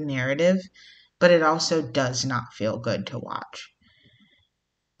well with the narrative, but it also does not feel good to watch.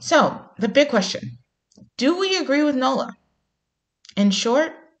 So, the big question, do we agree with Nola? In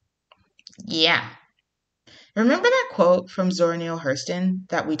short, yeah. Remember that quote from Zora Neale Hurston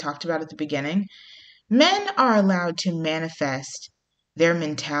that we talked about at the beginning? Men are allowed to manifest their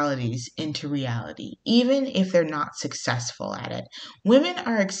mentalities into reality, even if they're not successful at it. Women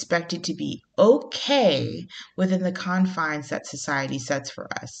are expected to be okay within the confines that society sets for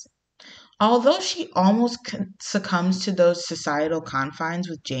us. Although she almost succumbs to those societal confines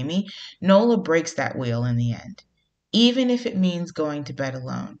with Jamie, Nola breaks that wheel in the end, even if it means going to bed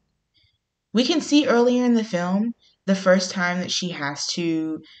alone. We can see earlier in the film the first time that she has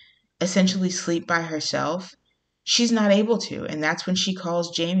to essentially sleep by herself, she's not able to. And that's when she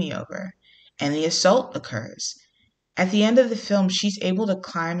calls Jamie over and the assault occurs. At the end of the film, she's able to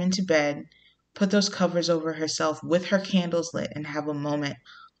climb into bed, put those covers over herself with her candles lit, and have a moment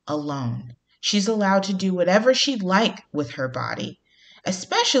alone. She's allowed to do whatever she'd like with her body,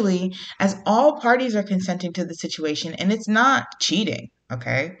 especially as all parties are consenting to the situation and it's not cheating.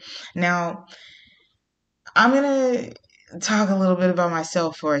 Okay. Now, I'm going to talk a little bit about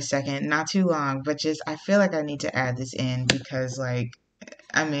myself for a second. Not too long, but just I feel like I need to add this in because, like,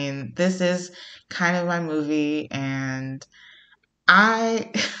 I mean, this is kind of my movie, and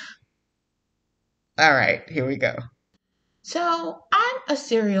I. All right, here we go. So, I'm a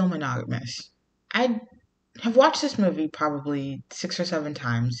serial monogamist. I have watched this movie probably 6 or 7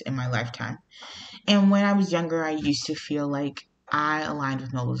 times in my lifetime. And when I was younger, I used to feel like I aligned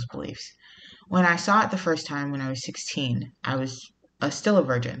with Nola's beliefs. When I saw it the first time when I was 16, I was still a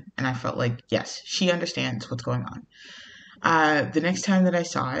virgin, and I felt like, yes, she understands what's going on. The next time that I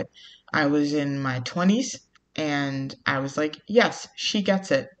saw it, I was in my 20s, and I was like, yes, she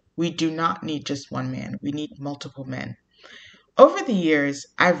gets it. We do not need just one man. We need multiple men. Over the years,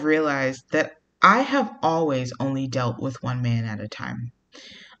 I've realized that I have always only dealt with one man at a time.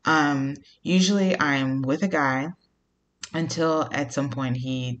 Usually I'm with a guy until at some point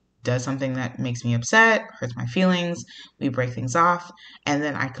he does something that makes me upset, hurts my feelings, we break things off, and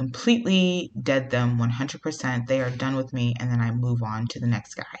then I completely dead them 100%. They are done with me, and then I move on to the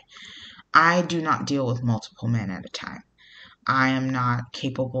next guy. I do not deal with multiple men at a time. I am not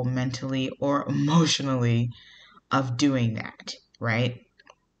capable mentally or emotionally of doing that, right?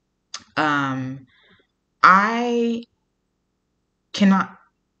 I cannot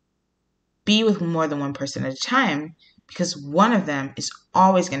be with more than one person at a time because one of them is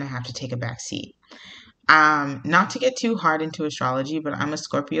always going to have to take a back seat. Not to get too hard into astrology, but I'm a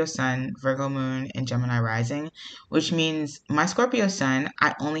Scorpio sun, Virgo moon, and Gemini rising, which means my Scorpio sun,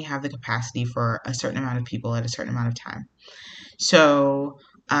 I only have the capacity for a certain amount of people at a certain amount of time. So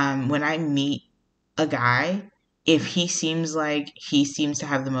when I meet a guy, if he seems like he seems to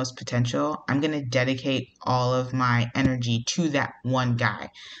have the most potential, I'm going to dedicate all of my energy to that one guy.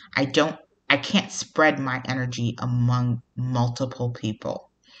 I can't spread my energy among multiple people.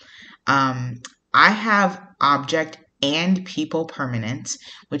 I have object and people permanence,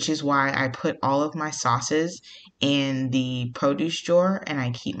 which is why I put all of my sauces in the produce drawer and I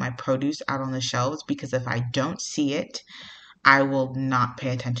keep my produce out on the shelves because if I don't see it, I will not pay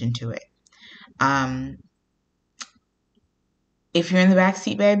attention to it. If you're in the back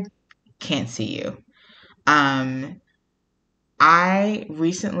seat, babe, can't see you. I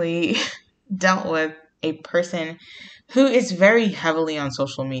recently dealt with a person who is very heavily on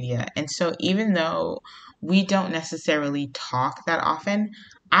social media. And so even though we don't necessarily talk that often,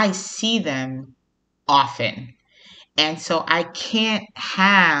 I see them often. And so I can't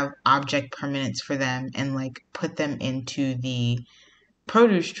have object permanence for them and like put them into the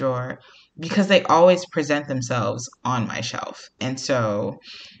produce drawer because they always present themselves on my shelf. And so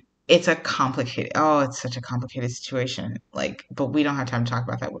it's such a complicated situation. Like, but we don't have time to talk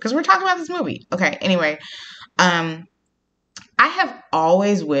about that because we're talking about this movie. Okay, anyway, um, I have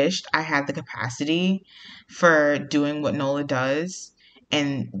always wished I had the capacity for doing what Nola does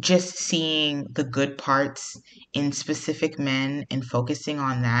and just seeing the good parts in specific men and focusing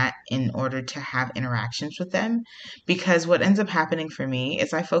on that in order to have interactions with them. Because what ends up happening for me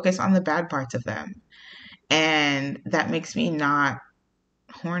is I focus on the bad parts of them. And that makes me not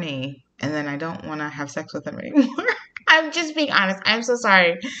horny. And then I don't want to have sex with them anymore. I'm just being honest. I'm so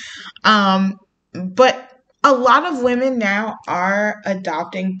sorry. But a lot of women now are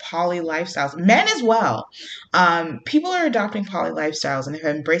adopting poly lifestyles, men as well. People are adopting poly lifestyles and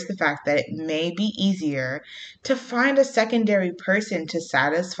have embraced the fact that it may be easier to find a secondary person to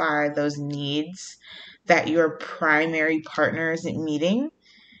satisfy those needs that your primary partner isn't meeting,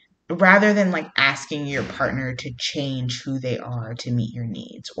 rather than like asking your partner to change who they are to meet your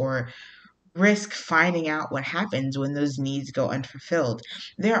needs or risk finding out what happens when those needs go unfulfilled.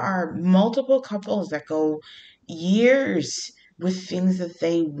 There are multiple couples that go years with things that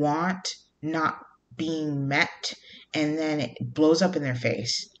they want not being met, and then it blows up in their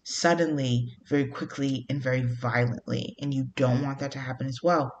face suddenly, very quickly, and very violently. And you don't want that to happen as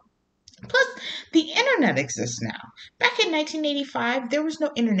well. Plus, the internet exists now. Back in 1985, there was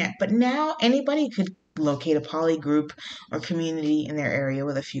no internet, but now anybody could locate a poly group or community in their area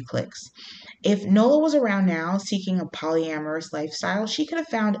with a few clicks. If Nola was around now seeking a polyamorous lifestyle, she could have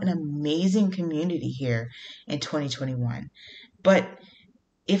found an amazing community here in 2021. But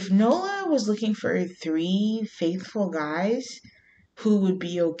if Nola was looking for three faithful guys who would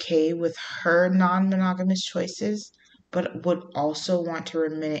be okay with her non monogamous choices, but would also want to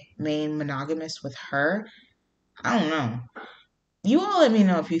remain monogamous with her, I don't know. You all let me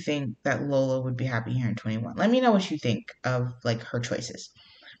know if you think that Lola would be happy here in 21. Let me know what you think of like her choices.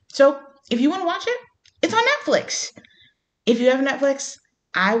 So if you want to watch it, it's on Netflix. If you have Netflix,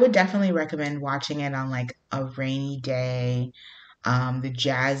 I would definitely recommend watching it on like a rainy day. The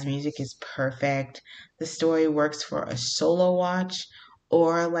jazz music is perfect. The story works for a solo watch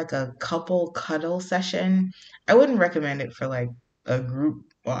or like a couple cuddle session. I wouldn't recommend it for like a group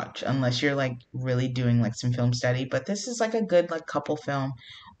watch unless you're like really doing like some film study, but this is like a good like couple film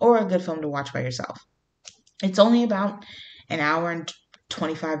or a good film to watch by yourself. It's only about an hour and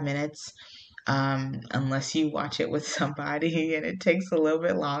 25 minutes, unless you watch it with somebody and it takes a little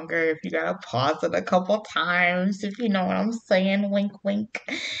bit longer if you gotta pause it a couple times, if you know what I'm saying, wink wink.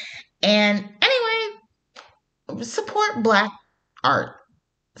 And anyway, support black art,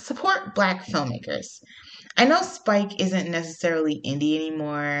 support black filmmakers. I know Spike isn't necessarily indie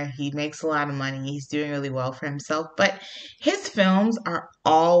anymore. He makes a lot of money. He's doing really well for himself, but his films are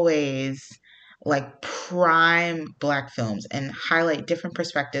always like prime black films and highlight different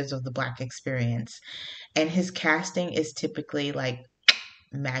perspectives of the black experience. And his casting is typically like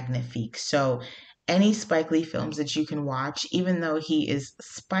magnifique. So any Spike Lee films that you can watch, even though he is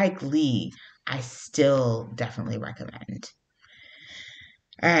Spike Lee, I still definitely recommend.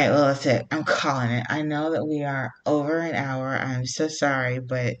 All right, well, that's it. I'm calling it. I know that we are over an hour. I'm so sorry,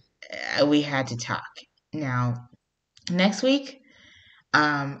 but we had to talk. Now, next week,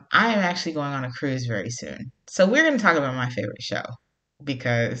 I am actually going on a cruise very soon. So we're going to talk about my favorite show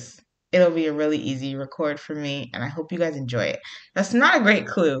because it'll be a really easy record for me, and I hope you guys enjoy it. That's not a great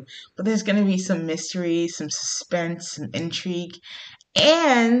clue, but there's going to be some mystery, some suspense, some intrigue,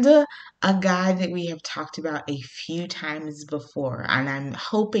 and a guy that we have talked about a few times before. And I'm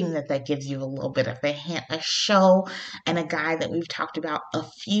hoping that that gives you a little bit of a hint, a show and a guy that we've talked about a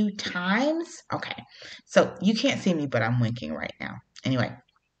few times. Okay, so you can't see me, but I'm winking right now. Anyway,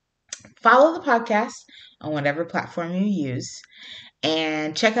 follow the podcast on whatever platform you use.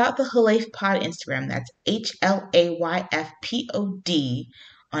 And check out the Halayf Pod Instagram. That's HLAYFPOD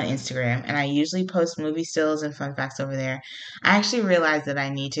on Instagram. And I usually post movie stills and fun facts over there. I actually realized that I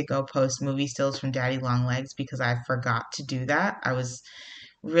need to go post movie stills from Daddy Longlegs because I forgot to do that. I was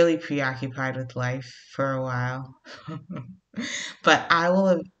really preoccupied with life for a while. But I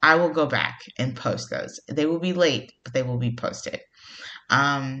will go back and post those. They will be late, but they will be posted.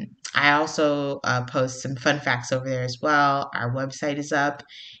 I also post some fun facts over there as well. Our website is up.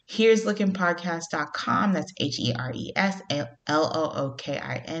 Here's lookingpodcast.com. That's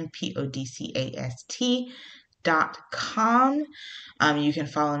HERESLOOKINPODCAST.com. You can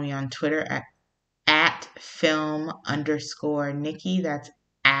follow me on Twitter at film_Nikki. That's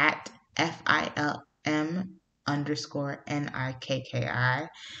at FILM_NIKKI.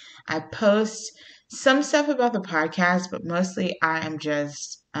 I post some stuff about the podcast, but mostly I am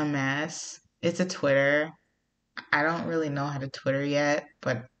just a mess. It's a Twitter. I don't really know how to Twitter yet,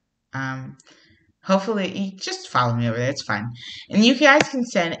 but hopefully you just follow me over there. It's fine. And you guys can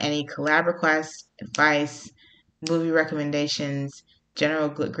send any collab requests, advice, movie recommendations, general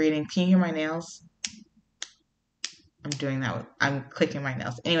greeting. Can you hear my nails? I'm doing that. I'm clicking my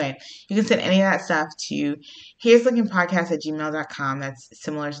nails. Anyway, you can send any of that stuff to here's looking podcast at gmail.com. That's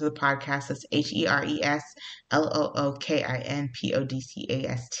similar to the podcast. That's HERESLOOKINPODCAST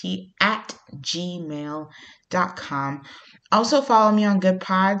at gmail.com. Also follow me on Good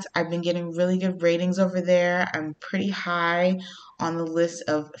Pods. I've been getting really good ratings over there. I'm pretty high on the list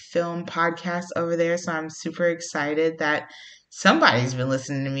of film podcasts over there. So I'm super excited that somebody's been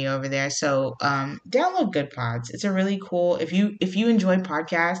listening to me over there. So download Good Pods. It's a really cool, if you enjoy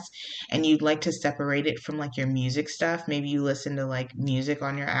podcasts and you'd like to separate it from like your music stuff, maybe you listen to like music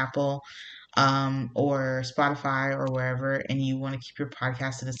on your Apple or Spotify or wherever, and you want to keep your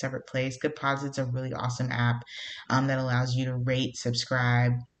podcast in a separate place. Good Pods is a really awesome app that allows you to rate,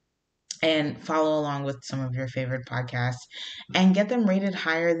 subscribe, and follow along with some of your favorite podcasts and get them rated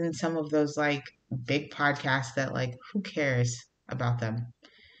higher than some of those like big podcasts that like who cares about them.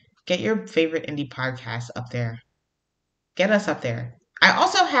 Get your favorite indie podcast up there. Get us up there. I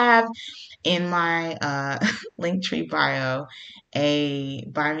also have in my Linktree bio a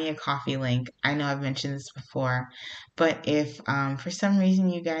buy me a coffee link. I know I've mentioned this before, but if for some reason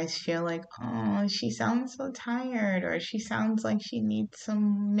you guys feel like, oh, she sounds so tired or she sounds like she needs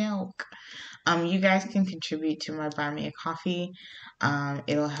some milk, you guys can contribute to my buy me a coffee.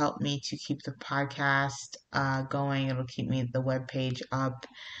 It'll help me to keep the podcast going. It'll keep me the webpage up.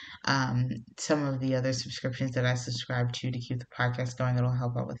 Some of the other subscriptions that I subscribe to keep the podcast going, it'll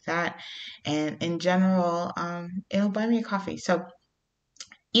help out with that. And in general, it'll buy me a coffee. So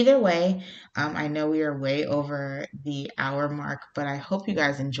either way, I know we are way over the hour mark, but I hope you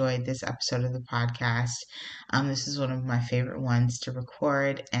guys enjoyed this episode of the podcast. This is one of my favorite ones to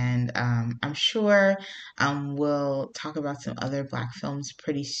record, and I'm sure we'll talk about some other Black films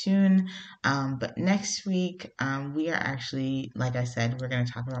pretty soon. But next week, we are actually, like I said, we're going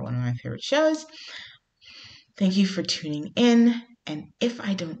to talk about one of my favorite shows. Thank you for tuning in, and if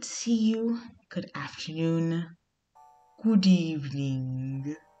I don't see you, good afternoon. Good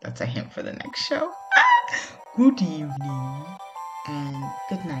evening. That's a hint for the next show. Good evening and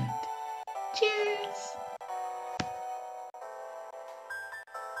good night.